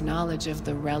extensive knowledge of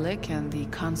the relic and the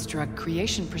construct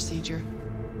creation procedure.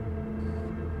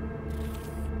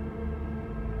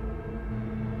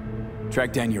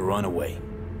 Track down your runaway.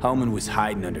 Hellman was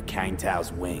hiding under Kang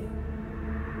Tao's wing.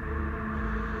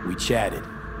 We chatted.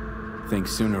 Think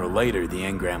sooner or later the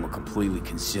engram will completely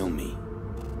consume me.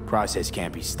 Process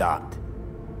can't be stopped.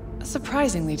 A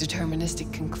surprisingly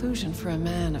deterministic conclusion for a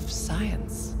man of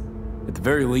science. At the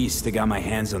very least, I got my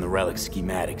hands on the relic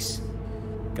schematics.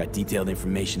 Got detailed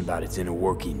information about its inner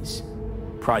workings.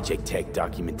 Project tech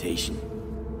documentation.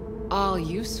 All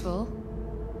useful.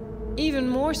 Even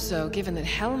more so given that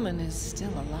Hellman is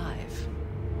still alive.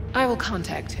 I will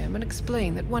contact him and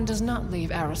explain that one does not leave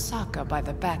Arasaka by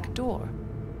the back door.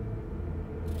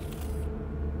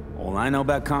 All I know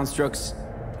about constructs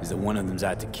is that one of them's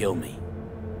out to kill me.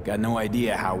 Got no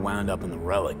idea how I wound up in the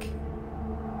relic.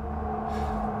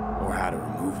 Or how to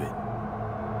remove it.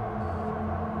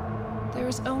 There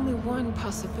is only one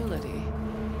possibility.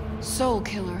 Soul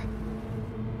Killer.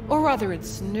 Or rather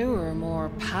its newer, more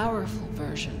powerful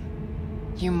version.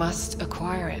 You must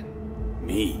acquire it.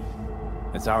 Me?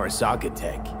 That's Arasaka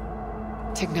tech.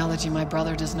 Technology my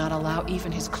brother does not allow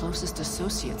even his closest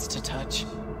associates to touch.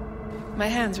 My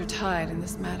hands are tied in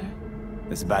this matter.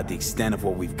 That's about the extent of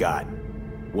what we've got.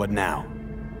 What now?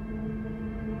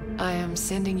 I am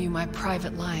sending you my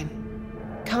private line.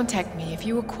 Contact me if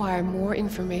you acquire more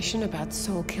information about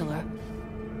Soul Killer.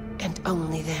 And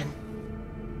only then.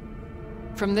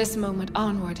 From this moment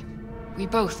onward, we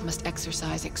both must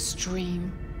exercise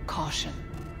extreme caution.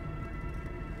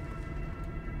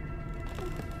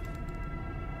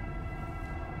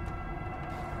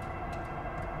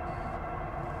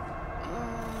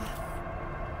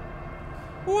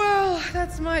 Well,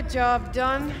 that's my job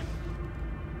done.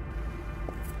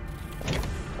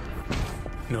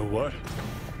 Know what?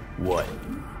 What?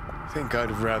 Think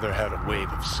I'd rather had a wave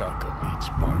of Saka leads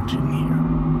barge in here.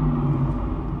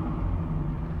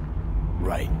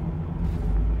 Right.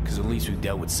 Because at least we've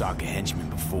dealt with Saka henchmen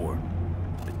before.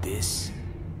 But this,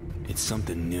 it's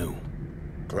something new.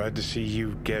 Glad to see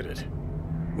you get it.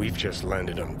 We've just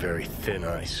landed on very thin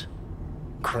ice.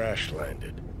 Crash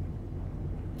landed.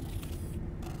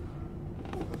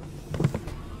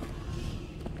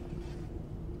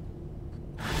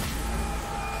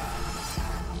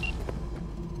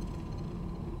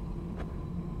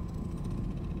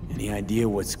 Any idea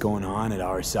what's going on at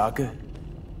Arasaka?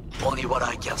 Only what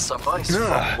I can surmise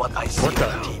from what I see on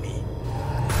TV.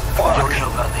 Fuck!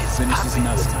 Yorinobu is Finish this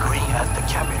another time. screen at the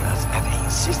cameras and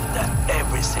insist that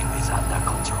everything is under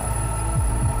control.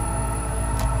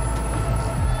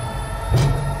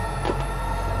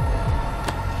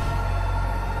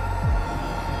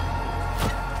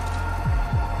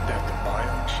 That the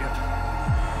bio chip?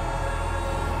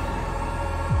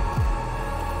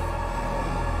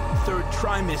 Third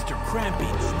trimester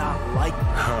cramping is not like me.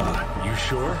 Huh, you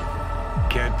sure?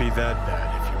 Can't be that bad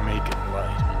if you make it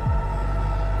light.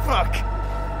 Fuck!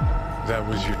 That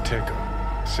was your tickle.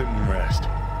 Sit and rest.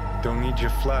 Don't need you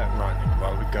flatlining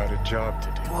while we got a job to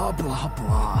do. Blah, blah,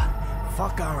 blah.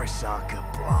 Fuck Arasaka.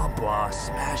 Blah, blah.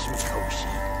 Smash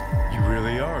Mikoshi. You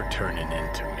really are turning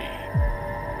into me.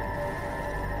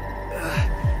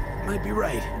 Might be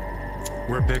right.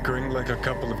 We're bickering like a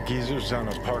couple of geezers on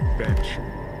a park bench.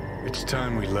 It's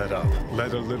time we let up.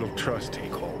 Let a little trust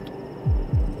take hold.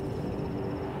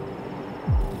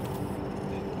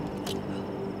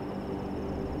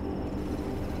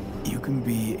 You can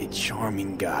be a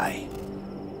charming guy.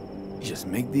 Just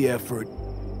make the effort,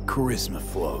 charisma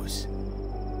flows.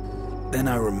 Then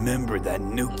I remembered that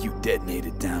nuke you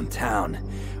detonated downtown,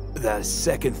 without a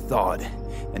second thought,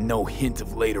 and no hint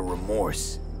of later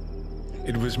remorse.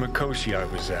 It was Mikoshi I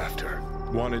was after.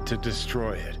 Wanted to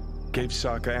destroy it. Gave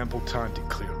Saka ample time to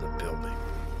clear the building.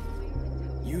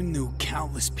 You knew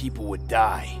countless people would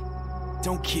die.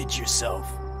 Don't kid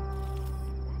yourself.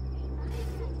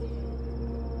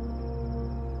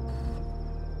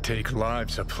 Take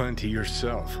lives aplenty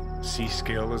yourself. See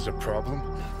scale as a problem?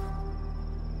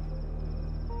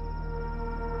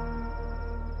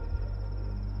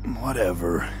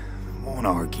 Whatever. Won't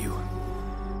argue.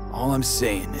 All I'm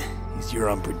saying is you're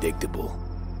unpredictable.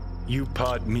 You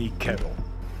pot me kettle.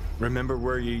 Remember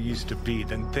where you used to be,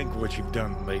 then think what you've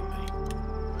done lately.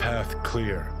 Path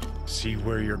clear. See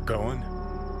where you're going?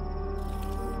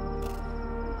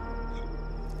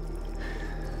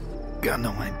 Got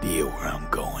no idea where I'm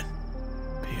going.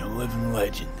 Be a living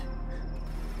legend.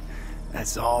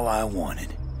 That's all I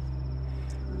wanted.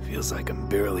 Feels like I'm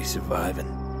barely surviving.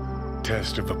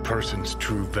 Test of a person's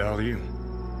true value?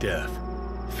 Death.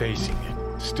 Facing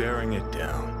it, staring it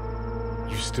down.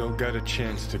 You still got a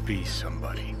chance to be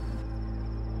somebody.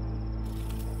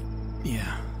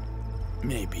 Yeah,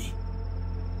 maybe.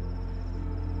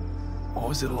 What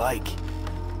was it like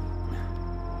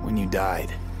when you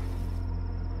died?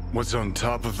 Was on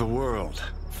top of the world.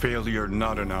 Failure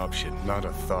not an option, not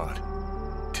a thought.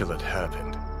 Till it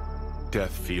happened.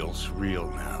 Death feels real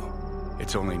now.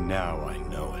 It's only now I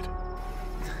know it.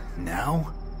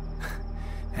 Now?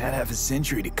 Had half a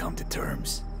century to come to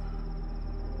terms.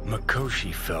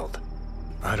 Mikoshi felt,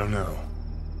 I don't know,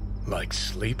 like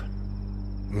sleep?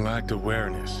 Lacked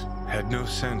awareness, had no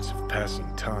sense of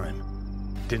passing time.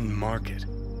 Didn't mark it.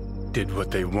 Did what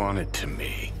they wanted to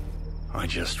me. I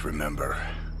just remember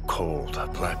cold,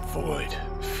 black void,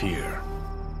 fear.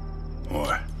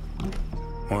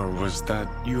 Or was that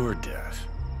your death?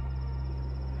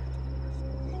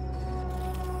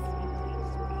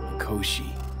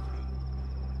 Mikoshi.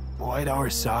 Why'd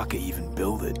Arasaka even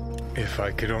build it? If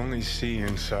I could only see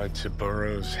inside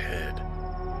Saburo's head.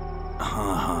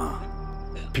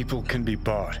 People can be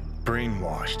bought,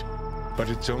 brainwashed, but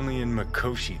it's only in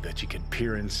Mikoshi that you can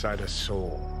peer inside a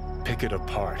soul, pick it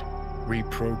apart,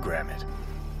 reprogram it.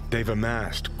 They've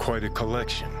amassed quite a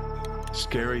collection.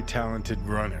 Scary, talented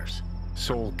runners,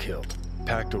 soul-killed,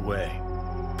 packed away,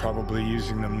 probably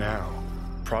using them now,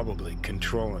 probably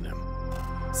controlling them.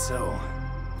 So,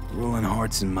 ruling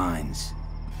hearts and minds.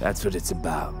 That's what it's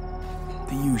about.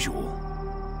 The usual.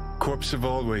 Corps have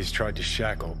always tried to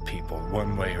shackle people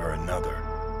one way or another.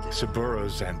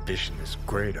 Saburo's ambition is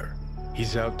greater.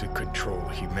 He's out to control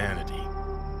humanity.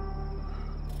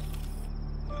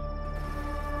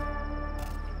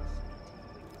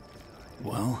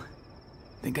 Well,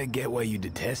 think I get why you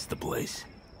detest the place.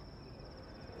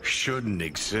 Shouldn't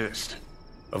exist.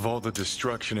 Of all the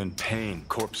destruction and pain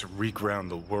corpse wreak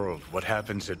round the world, what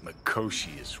happens at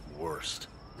Mikoshi is worst.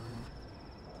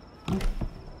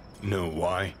 Know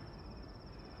why?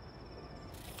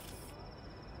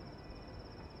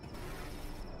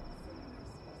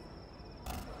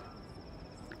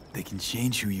 They can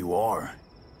change who you are.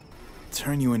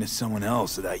 Turn you into someone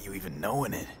else without you even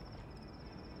knowing it.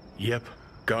 Yep,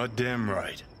 goddamn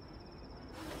right.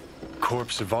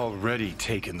 Corps have already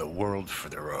taken the world for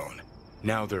their own.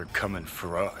 Now they're coming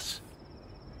for us.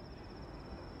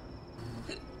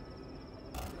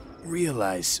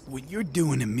 Realize what you're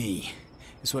doing to me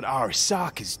is what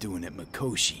Arasaka's doing at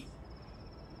Mikoshi.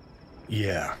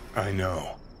 Yeah, I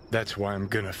know. That's why I'm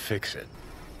gonna fix it.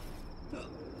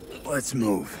 Let's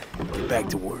move. Get back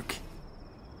to work.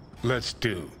 Let's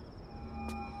do.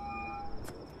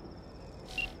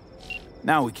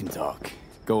 Now we can talk.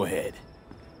 Go ahead.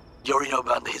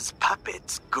 Yorinobu and his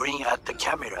puppets grin at the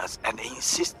cameras and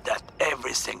insist that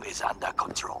everything is under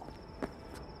control.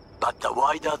 But the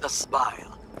wider the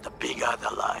smile, the bigger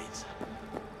the lies.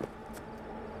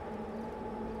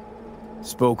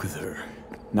 Spoke with her.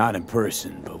 Not in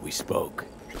person, but we spoke.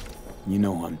 You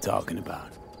know who I'm talking about.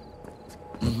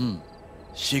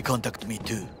 She contacted me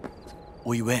too.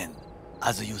 We went,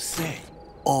 as you say,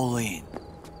 all in,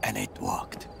 and it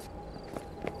worked.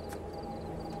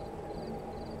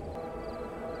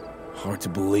 Hard to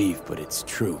believe, but it's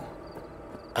true.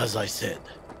 As I said,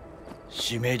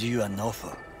 she made you an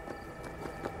offer.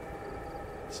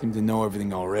 Seem to know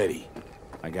everything already.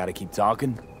 I gotta keep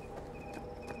talking?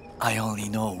 I only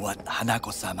know what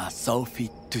Hanako-sama saw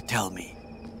fit to tell me.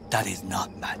 That is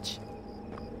not much.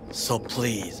 So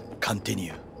please,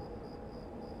 continue.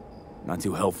 Not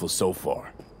too helpful so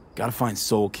far. Gotta find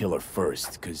Soul Killer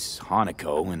first, cause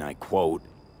Hanako, and I quote,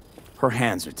 her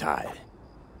hands are tied.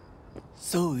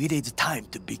 So it is time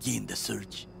to begin the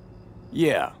search.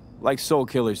 Yeah, like Soul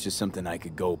Killer's just something I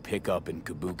could go pick up in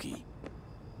Kabuki.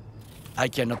 I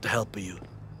cannot help you,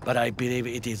 but I believe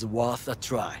it is worth a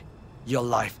try. Your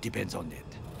life depends on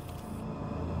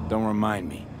it. Don't remind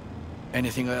me.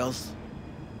 Anything else?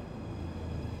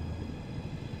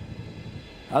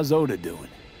 How's Oda doing?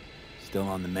 Still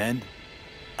on the mend?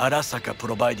 Arasaka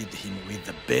provided him with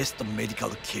the best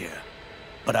medical care,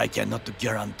 but I cannot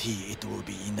guarantee it will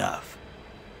be enough.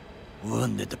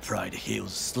 Wounded pride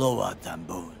heals slower than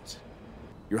wounds.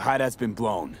 Your hideout's been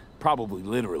blown. Probably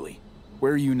literally.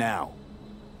 Where are you now?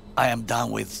 I am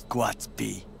done with squats,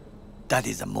 B. That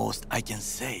is the most I can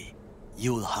say.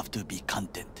 You will have to be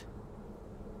content.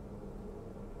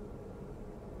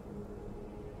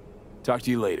 Talk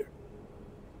to you later.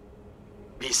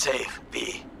 Be safe,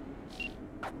 B.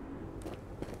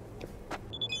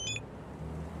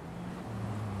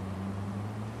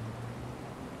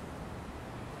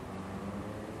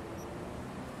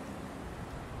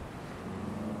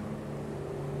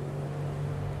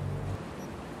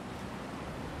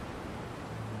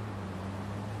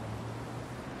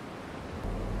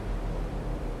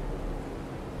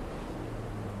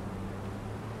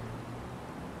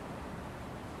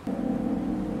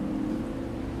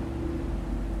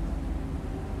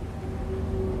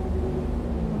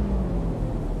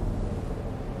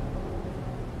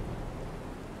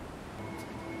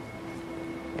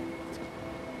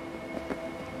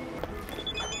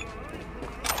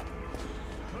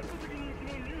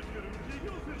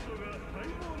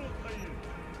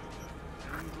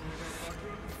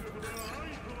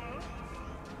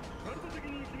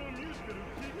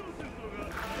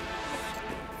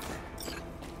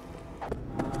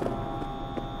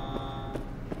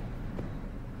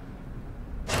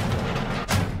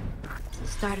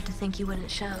 Started to think you wouldn't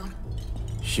show.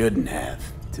 Shouldn't have,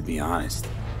 to be honest.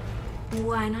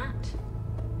 Why not?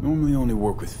 Normally only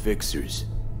work with fixers.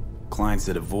 Clients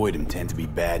that avoid him tend to be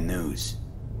bad news.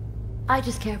 I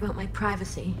just care about my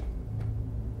privacy.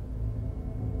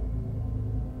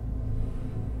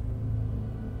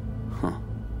 Huh.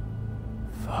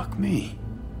 Fuck me.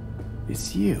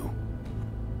 It's you.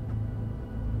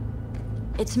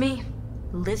 It's me,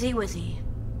 Lizzie Wizzy.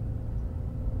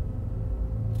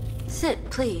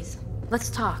 Sit, please. Let's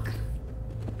talk.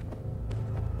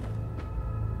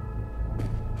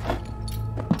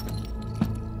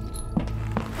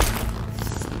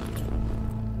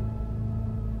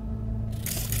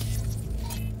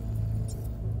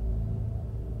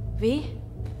 V?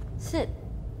 Sit.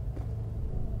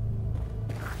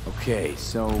 Okay,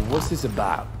 so what's this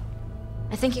about?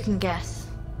 I think you can guess.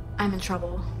 I'm in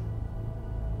trouble.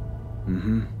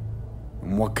 Mm-hmm.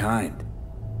 And what kind?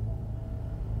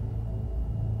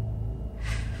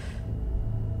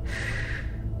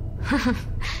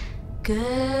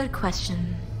 Good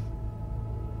question.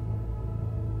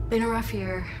 Been a rough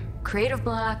year. Creative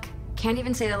block. Can't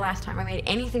even say the last time I made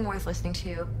anything worth listening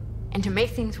to. And to make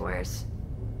things worse,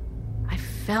 I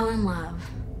fell in love.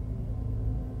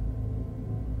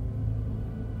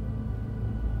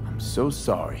 I'm so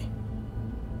sorry.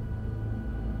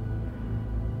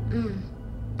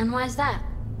 And why is that?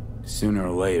 Sooner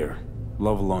or later,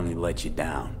 love will only let you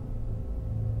down.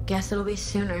 Guess it'll be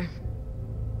sooner.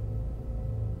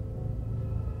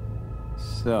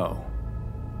 So,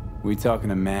 we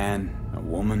talking a man, a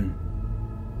woman?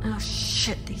 Oh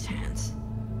shit, these hands.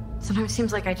 Sometimes it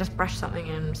seems like I just brushed something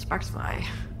and sparks fly.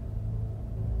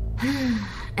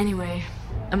 Anyway,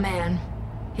 a man.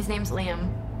 His name's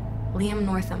Liam. Liam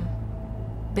Northam.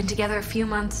 Been together a few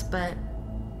months, but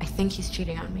I think he's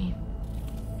cheating on me.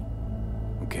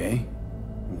 Okay.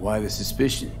 Why the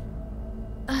suspicion?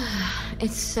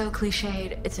 It's so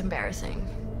cliched, it's embarrassing.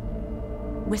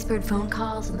 Whispered phone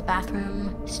calls in the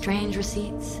bathroom, strange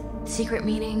receipts, secret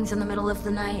meetings in the middle of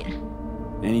the night.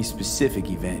 Any specific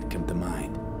event come to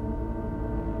mind?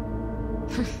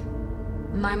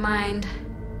 My mind...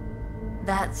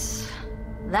 That's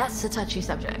a touchy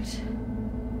subject.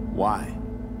 Why?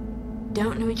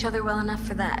 Don't know each other well enough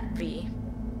for that, V.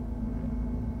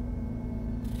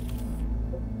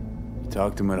 You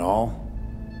talk to him at all?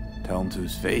 Tell him to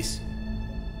his face?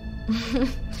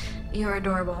 You're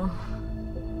adorable.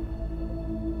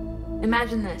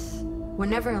 Imagine this. We're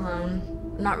never alone.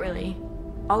 Not really.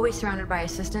 Always surrounded by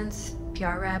assistants,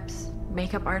 PR reps,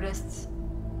 makeup artists.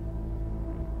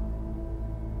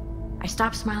 I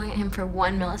stop smiling at him for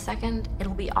 1 millisecond,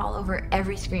 it'll be all over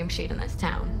every scream sheet in this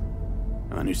town.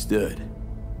 Understood.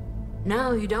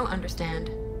 No, you don't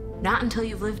understand. Not until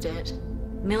you've lived it.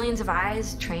 Millions of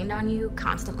eyes trained on you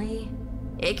constantly.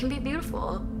 It can be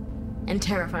beautiful and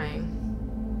terrifying.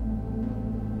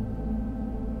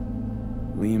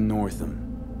 Liam Northam.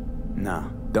 Nah,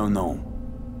 don't know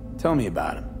him. Tell me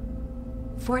about him.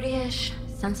 40-ish,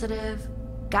 sensitive,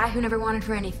 guy who never wanted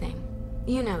for anything.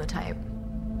 You know the type.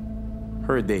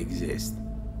 Heard they exist.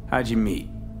 How'd you meet?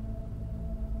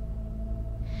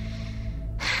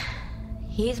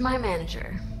 He's my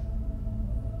manager.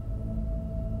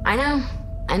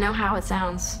 I know how it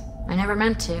sounds. I never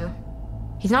meant to.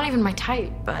 He's not even my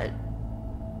type, but...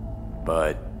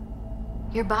 But?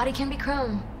 Your body can be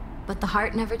chrome, but the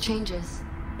heart never changes.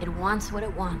 It wants what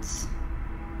it wants.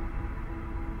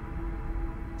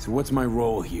 So what's my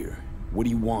role here? What do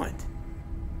you want?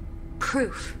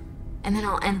 Proof. And then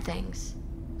I'll end things.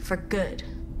 For good.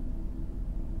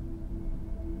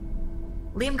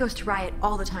 Liam goes to Riot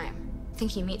all the time. I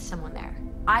think he meets someone there.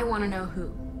 I want to know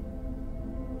who.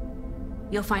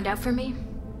 You'll find out for me?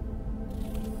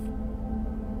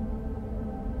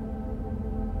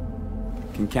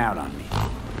 Can count on me.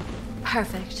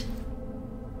 Perfect.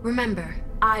 Remember,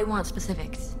 I want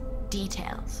specifics.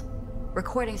 Details.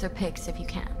 Recordings or pics if you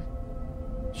can.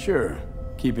 Sure.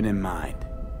 Keep it in mind.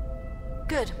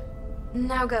 Good.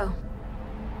 Now go.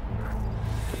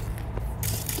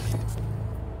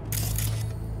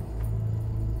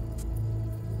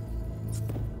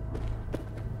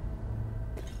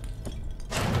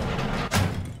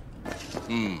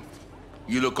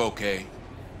 You look okay.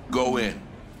 Go in.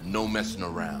 No messing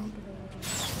around.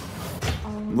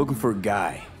 I'm looking for a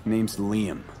guy. Name's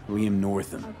Liam. Liam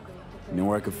Northam. You know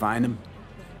where I could find him?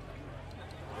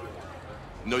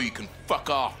 No, you can fuck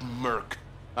off, Merc.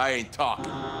 I ain't talking.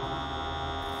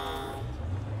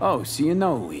 Oh, so you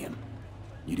know Liam.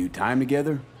 You do time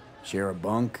together? Share a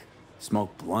bunk?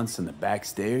 Smoke blunts in the back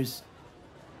stairs?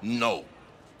 No.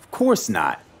 Of course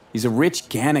not. He's a rich,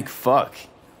 Gannic fuck.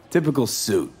 Typical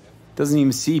suit. Doesn't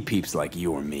even see peeps like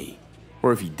you or me.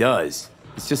 Or if he does,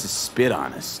 it's just a spit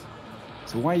on us.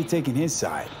 So why are you taking his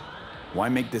side? Why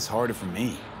make this harder for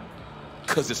me?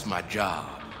 'Cause it's my job.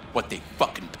 What they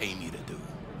fucking pay me to do.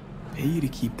 Pay you to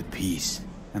keep the peace.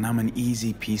 And I'm an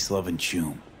easy, peace-loving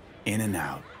choom. In and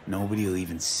out. Nobody'll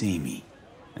even see me.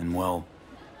 And well,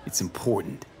 it's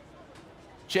important.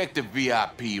 Check the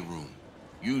VIP room.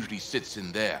 Usually sits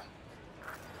in there.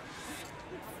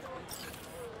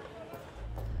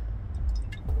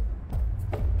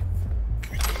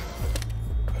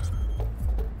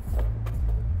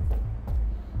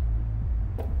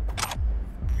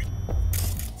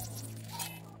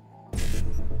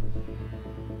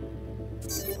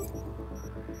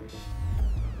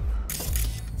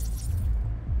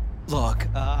 Look,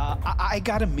 I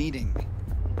got a meeting.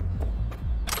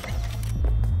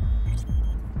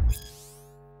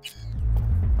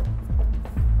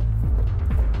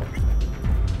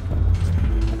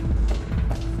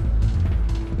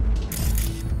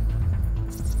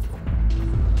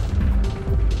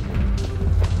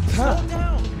 Slow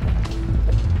down.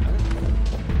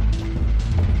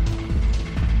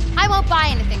 I won't buy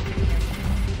anything from you.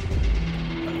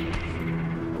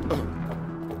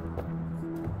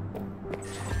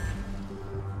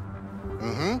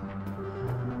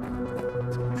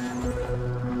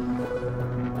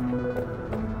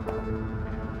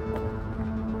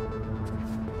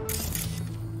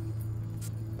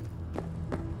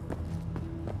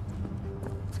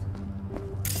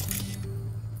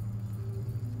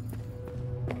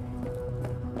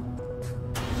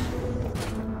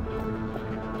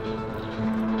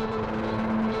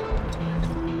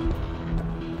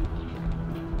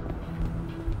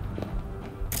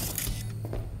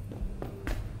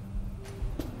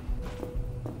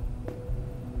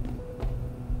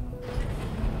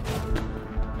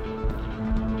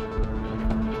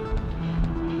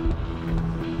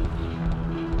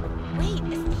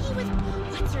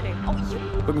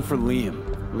 Looking for Liam.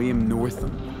 Liam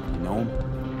Northam. You know him?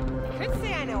 Could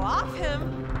say I know of him.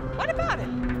 What about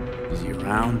him? Is he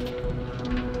around?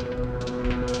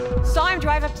 Saw him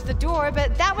drive up to the door,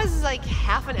 but that was like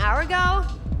half an hour ago.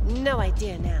 No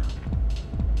idea now.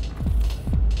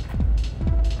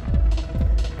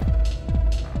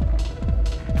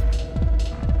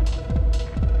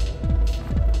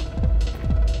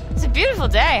 It's a beautiful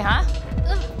day, huh?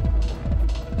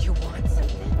 You want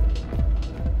something?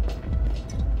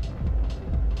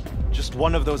 Just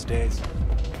one of those days.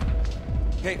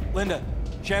 Hey, Linda,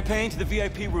 champagne to the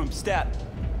VIP room, stat.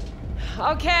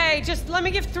 Okay, just let me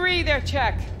give 3 their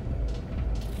check.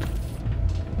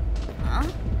 Huh?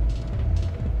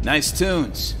 Nice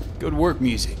tunes. Good work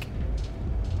music.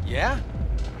 Yeah?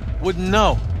 Wouldn't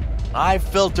know. I've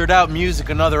filtered out music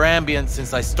and other ambience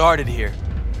since I started here.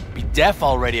 Be deaf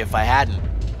already if I hadn't.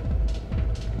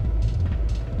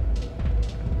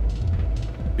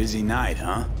 Busy night,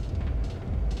 huh?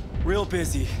 Real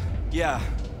busy. Yeah.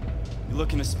 You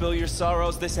looking to spill your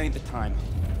sorrows? This ain't the time.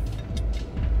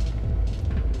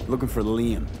 Looking for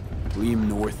Liam. Liam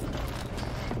Northam.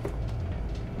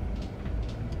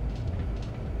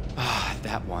 Ah,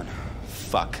 that one.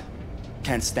 Fuck.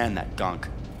 Can't stand that gunk.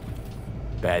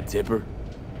 Bad tipper?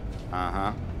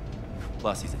 Uh-huh.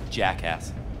 Plus, he's a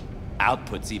jackass.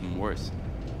 Output's even worse.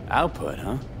 Output,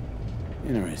 huh?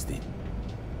 Interesting.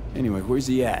 Anyway, where's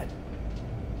he at?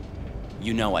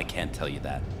 You know I can't tell you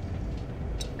that.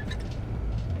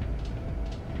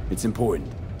 It's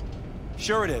important.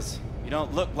 Sure it is. You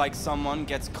don't look like someone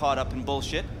gets caught up in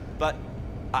bullshit, but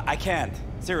I can't.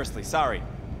 Seriously, sorry.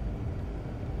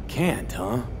 Can't,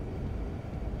 huh?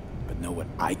 But know what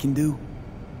I can do?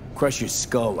 Crush your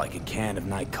skull like a can of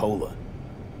Night Cola.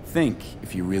 Think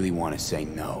if you really want to say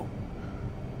no.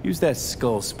 Use that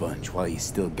skull sponge while you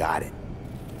still got it.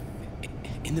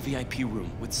 In the VIP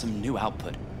room with some new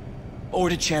output.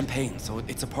 Ordered champagne, so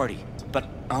it's a party. But,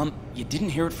 you didn't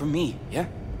hear it from me, yeah?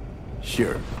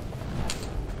 Sure.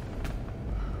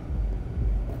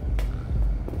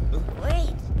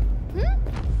 Wait.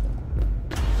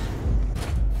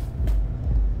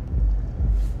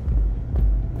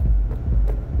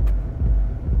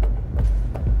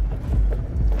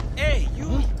 Hey,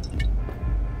 you!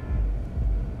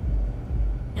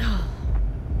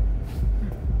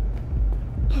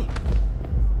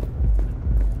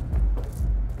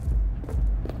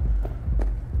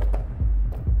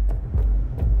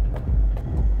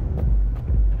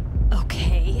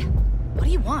 Okay. What do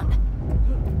you want?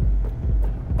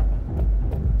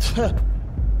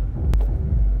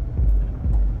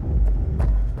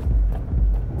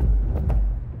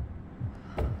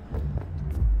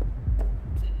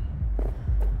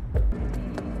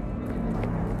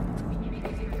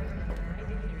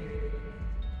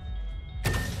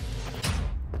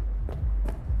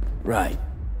 Right.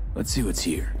 Let's see what's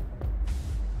here.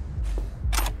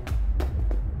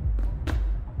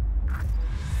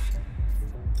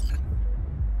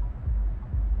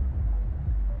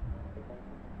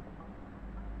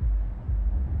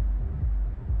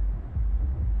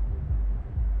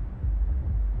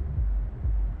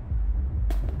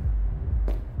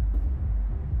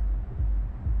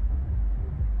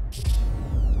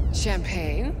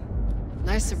 Champagne?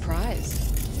 Nice surprise.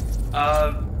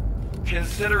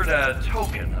 Considered a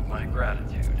token of my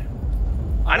gratitude.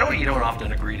 I know you don't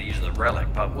often agree to use the relic,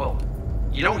 but, well,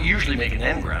 you don't usually make an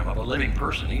engram of a living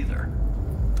person either.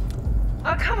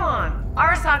 Oh, come on.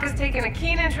 Arasaka's taken a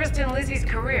keen interest in Lizzie's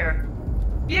career.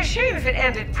 Be a shame if it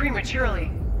ended prematurely.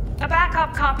 A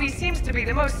backup copy seems to be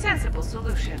the most sensible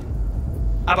solution.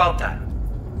 About that,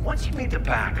 once you made the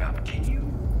backup, can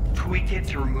you tweak it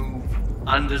to remove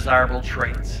undesirable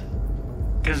traits?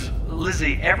 Because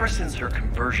Lizzie, ever since her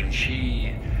conversion,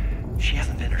 she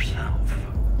hasn't been herself.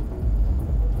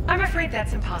 I'm afraid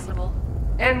that's impossible.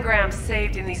 Engrams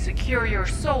saved in the Secure Your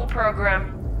Soul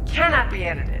program cannot be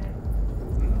edited.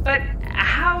 But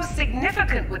how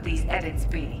significant would these edits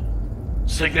be?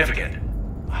 Significant.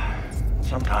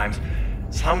 Sometimes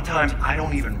I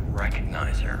don't even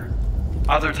recognize her.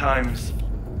 Other times,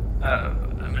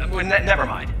 never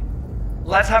mind.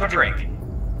 Let's have a drink.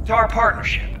 To our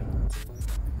partnership.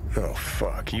 Oh,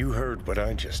 fuck. You heard what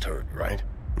I just heard, right?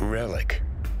 Relic.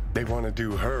 They want to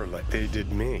do her like they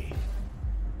did me.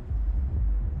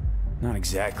 Not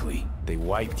exactly. They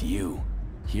wiped you.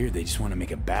 Here, they just want to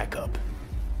make a backup.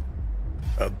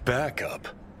 A backup?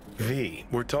 V,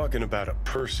 we're talking about a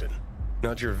person,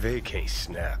 not your vacay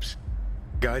snaps.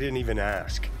 Guy didn't even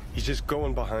ask. He's just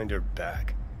going behind her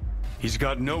back. He's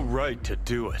got no right to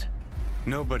do it.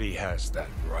 Nobody has that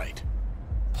right.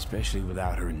 Especially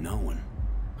without her knowing.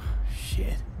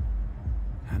 Shit.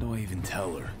 How do I even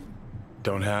tell her?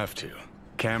 Don't have to.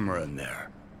 Camera in there.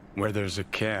 Where there's a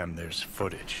cam, there's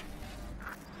footage.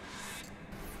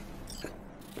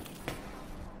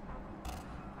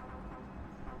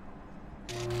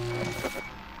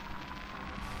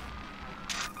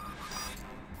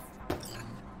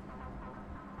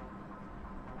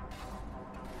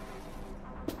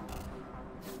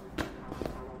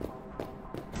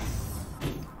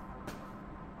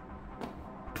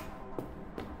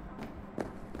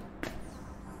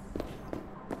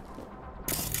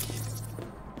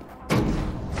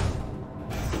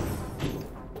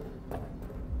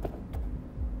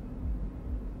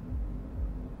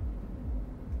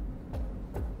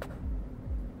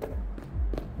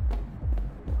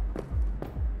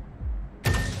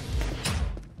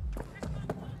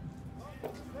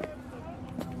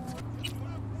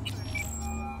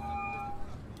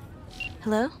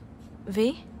 Hello?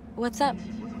 V? What's up?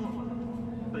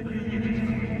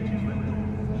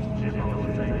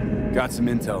 Got some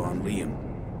intel on Liam.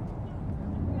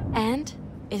 And?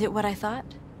 Is it what I thought?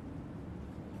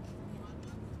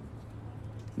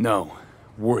 No.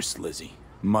 Worse, Lizzie.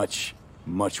 Much,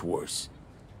 much worse.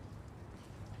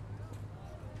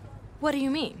 What do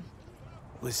you mean?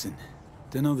 Listen,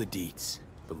 don't know the deets,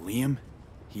 but Liam,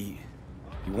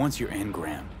 He wants your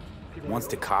engram. He wants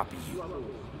to copy you.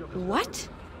 What?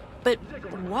 But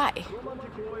why?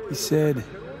 He said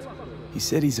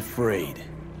he's afraid.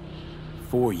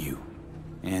 For you.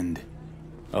 And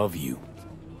of you.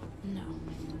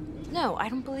 No, I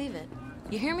don't believe it.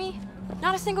 You hear me?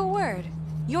 Not a single word.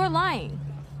 You're lying.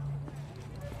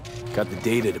 Got the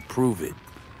data to prove it.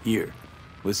 Here,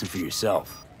 listen for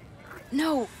yourself.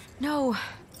 No.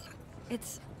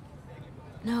 It's...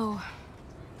 No.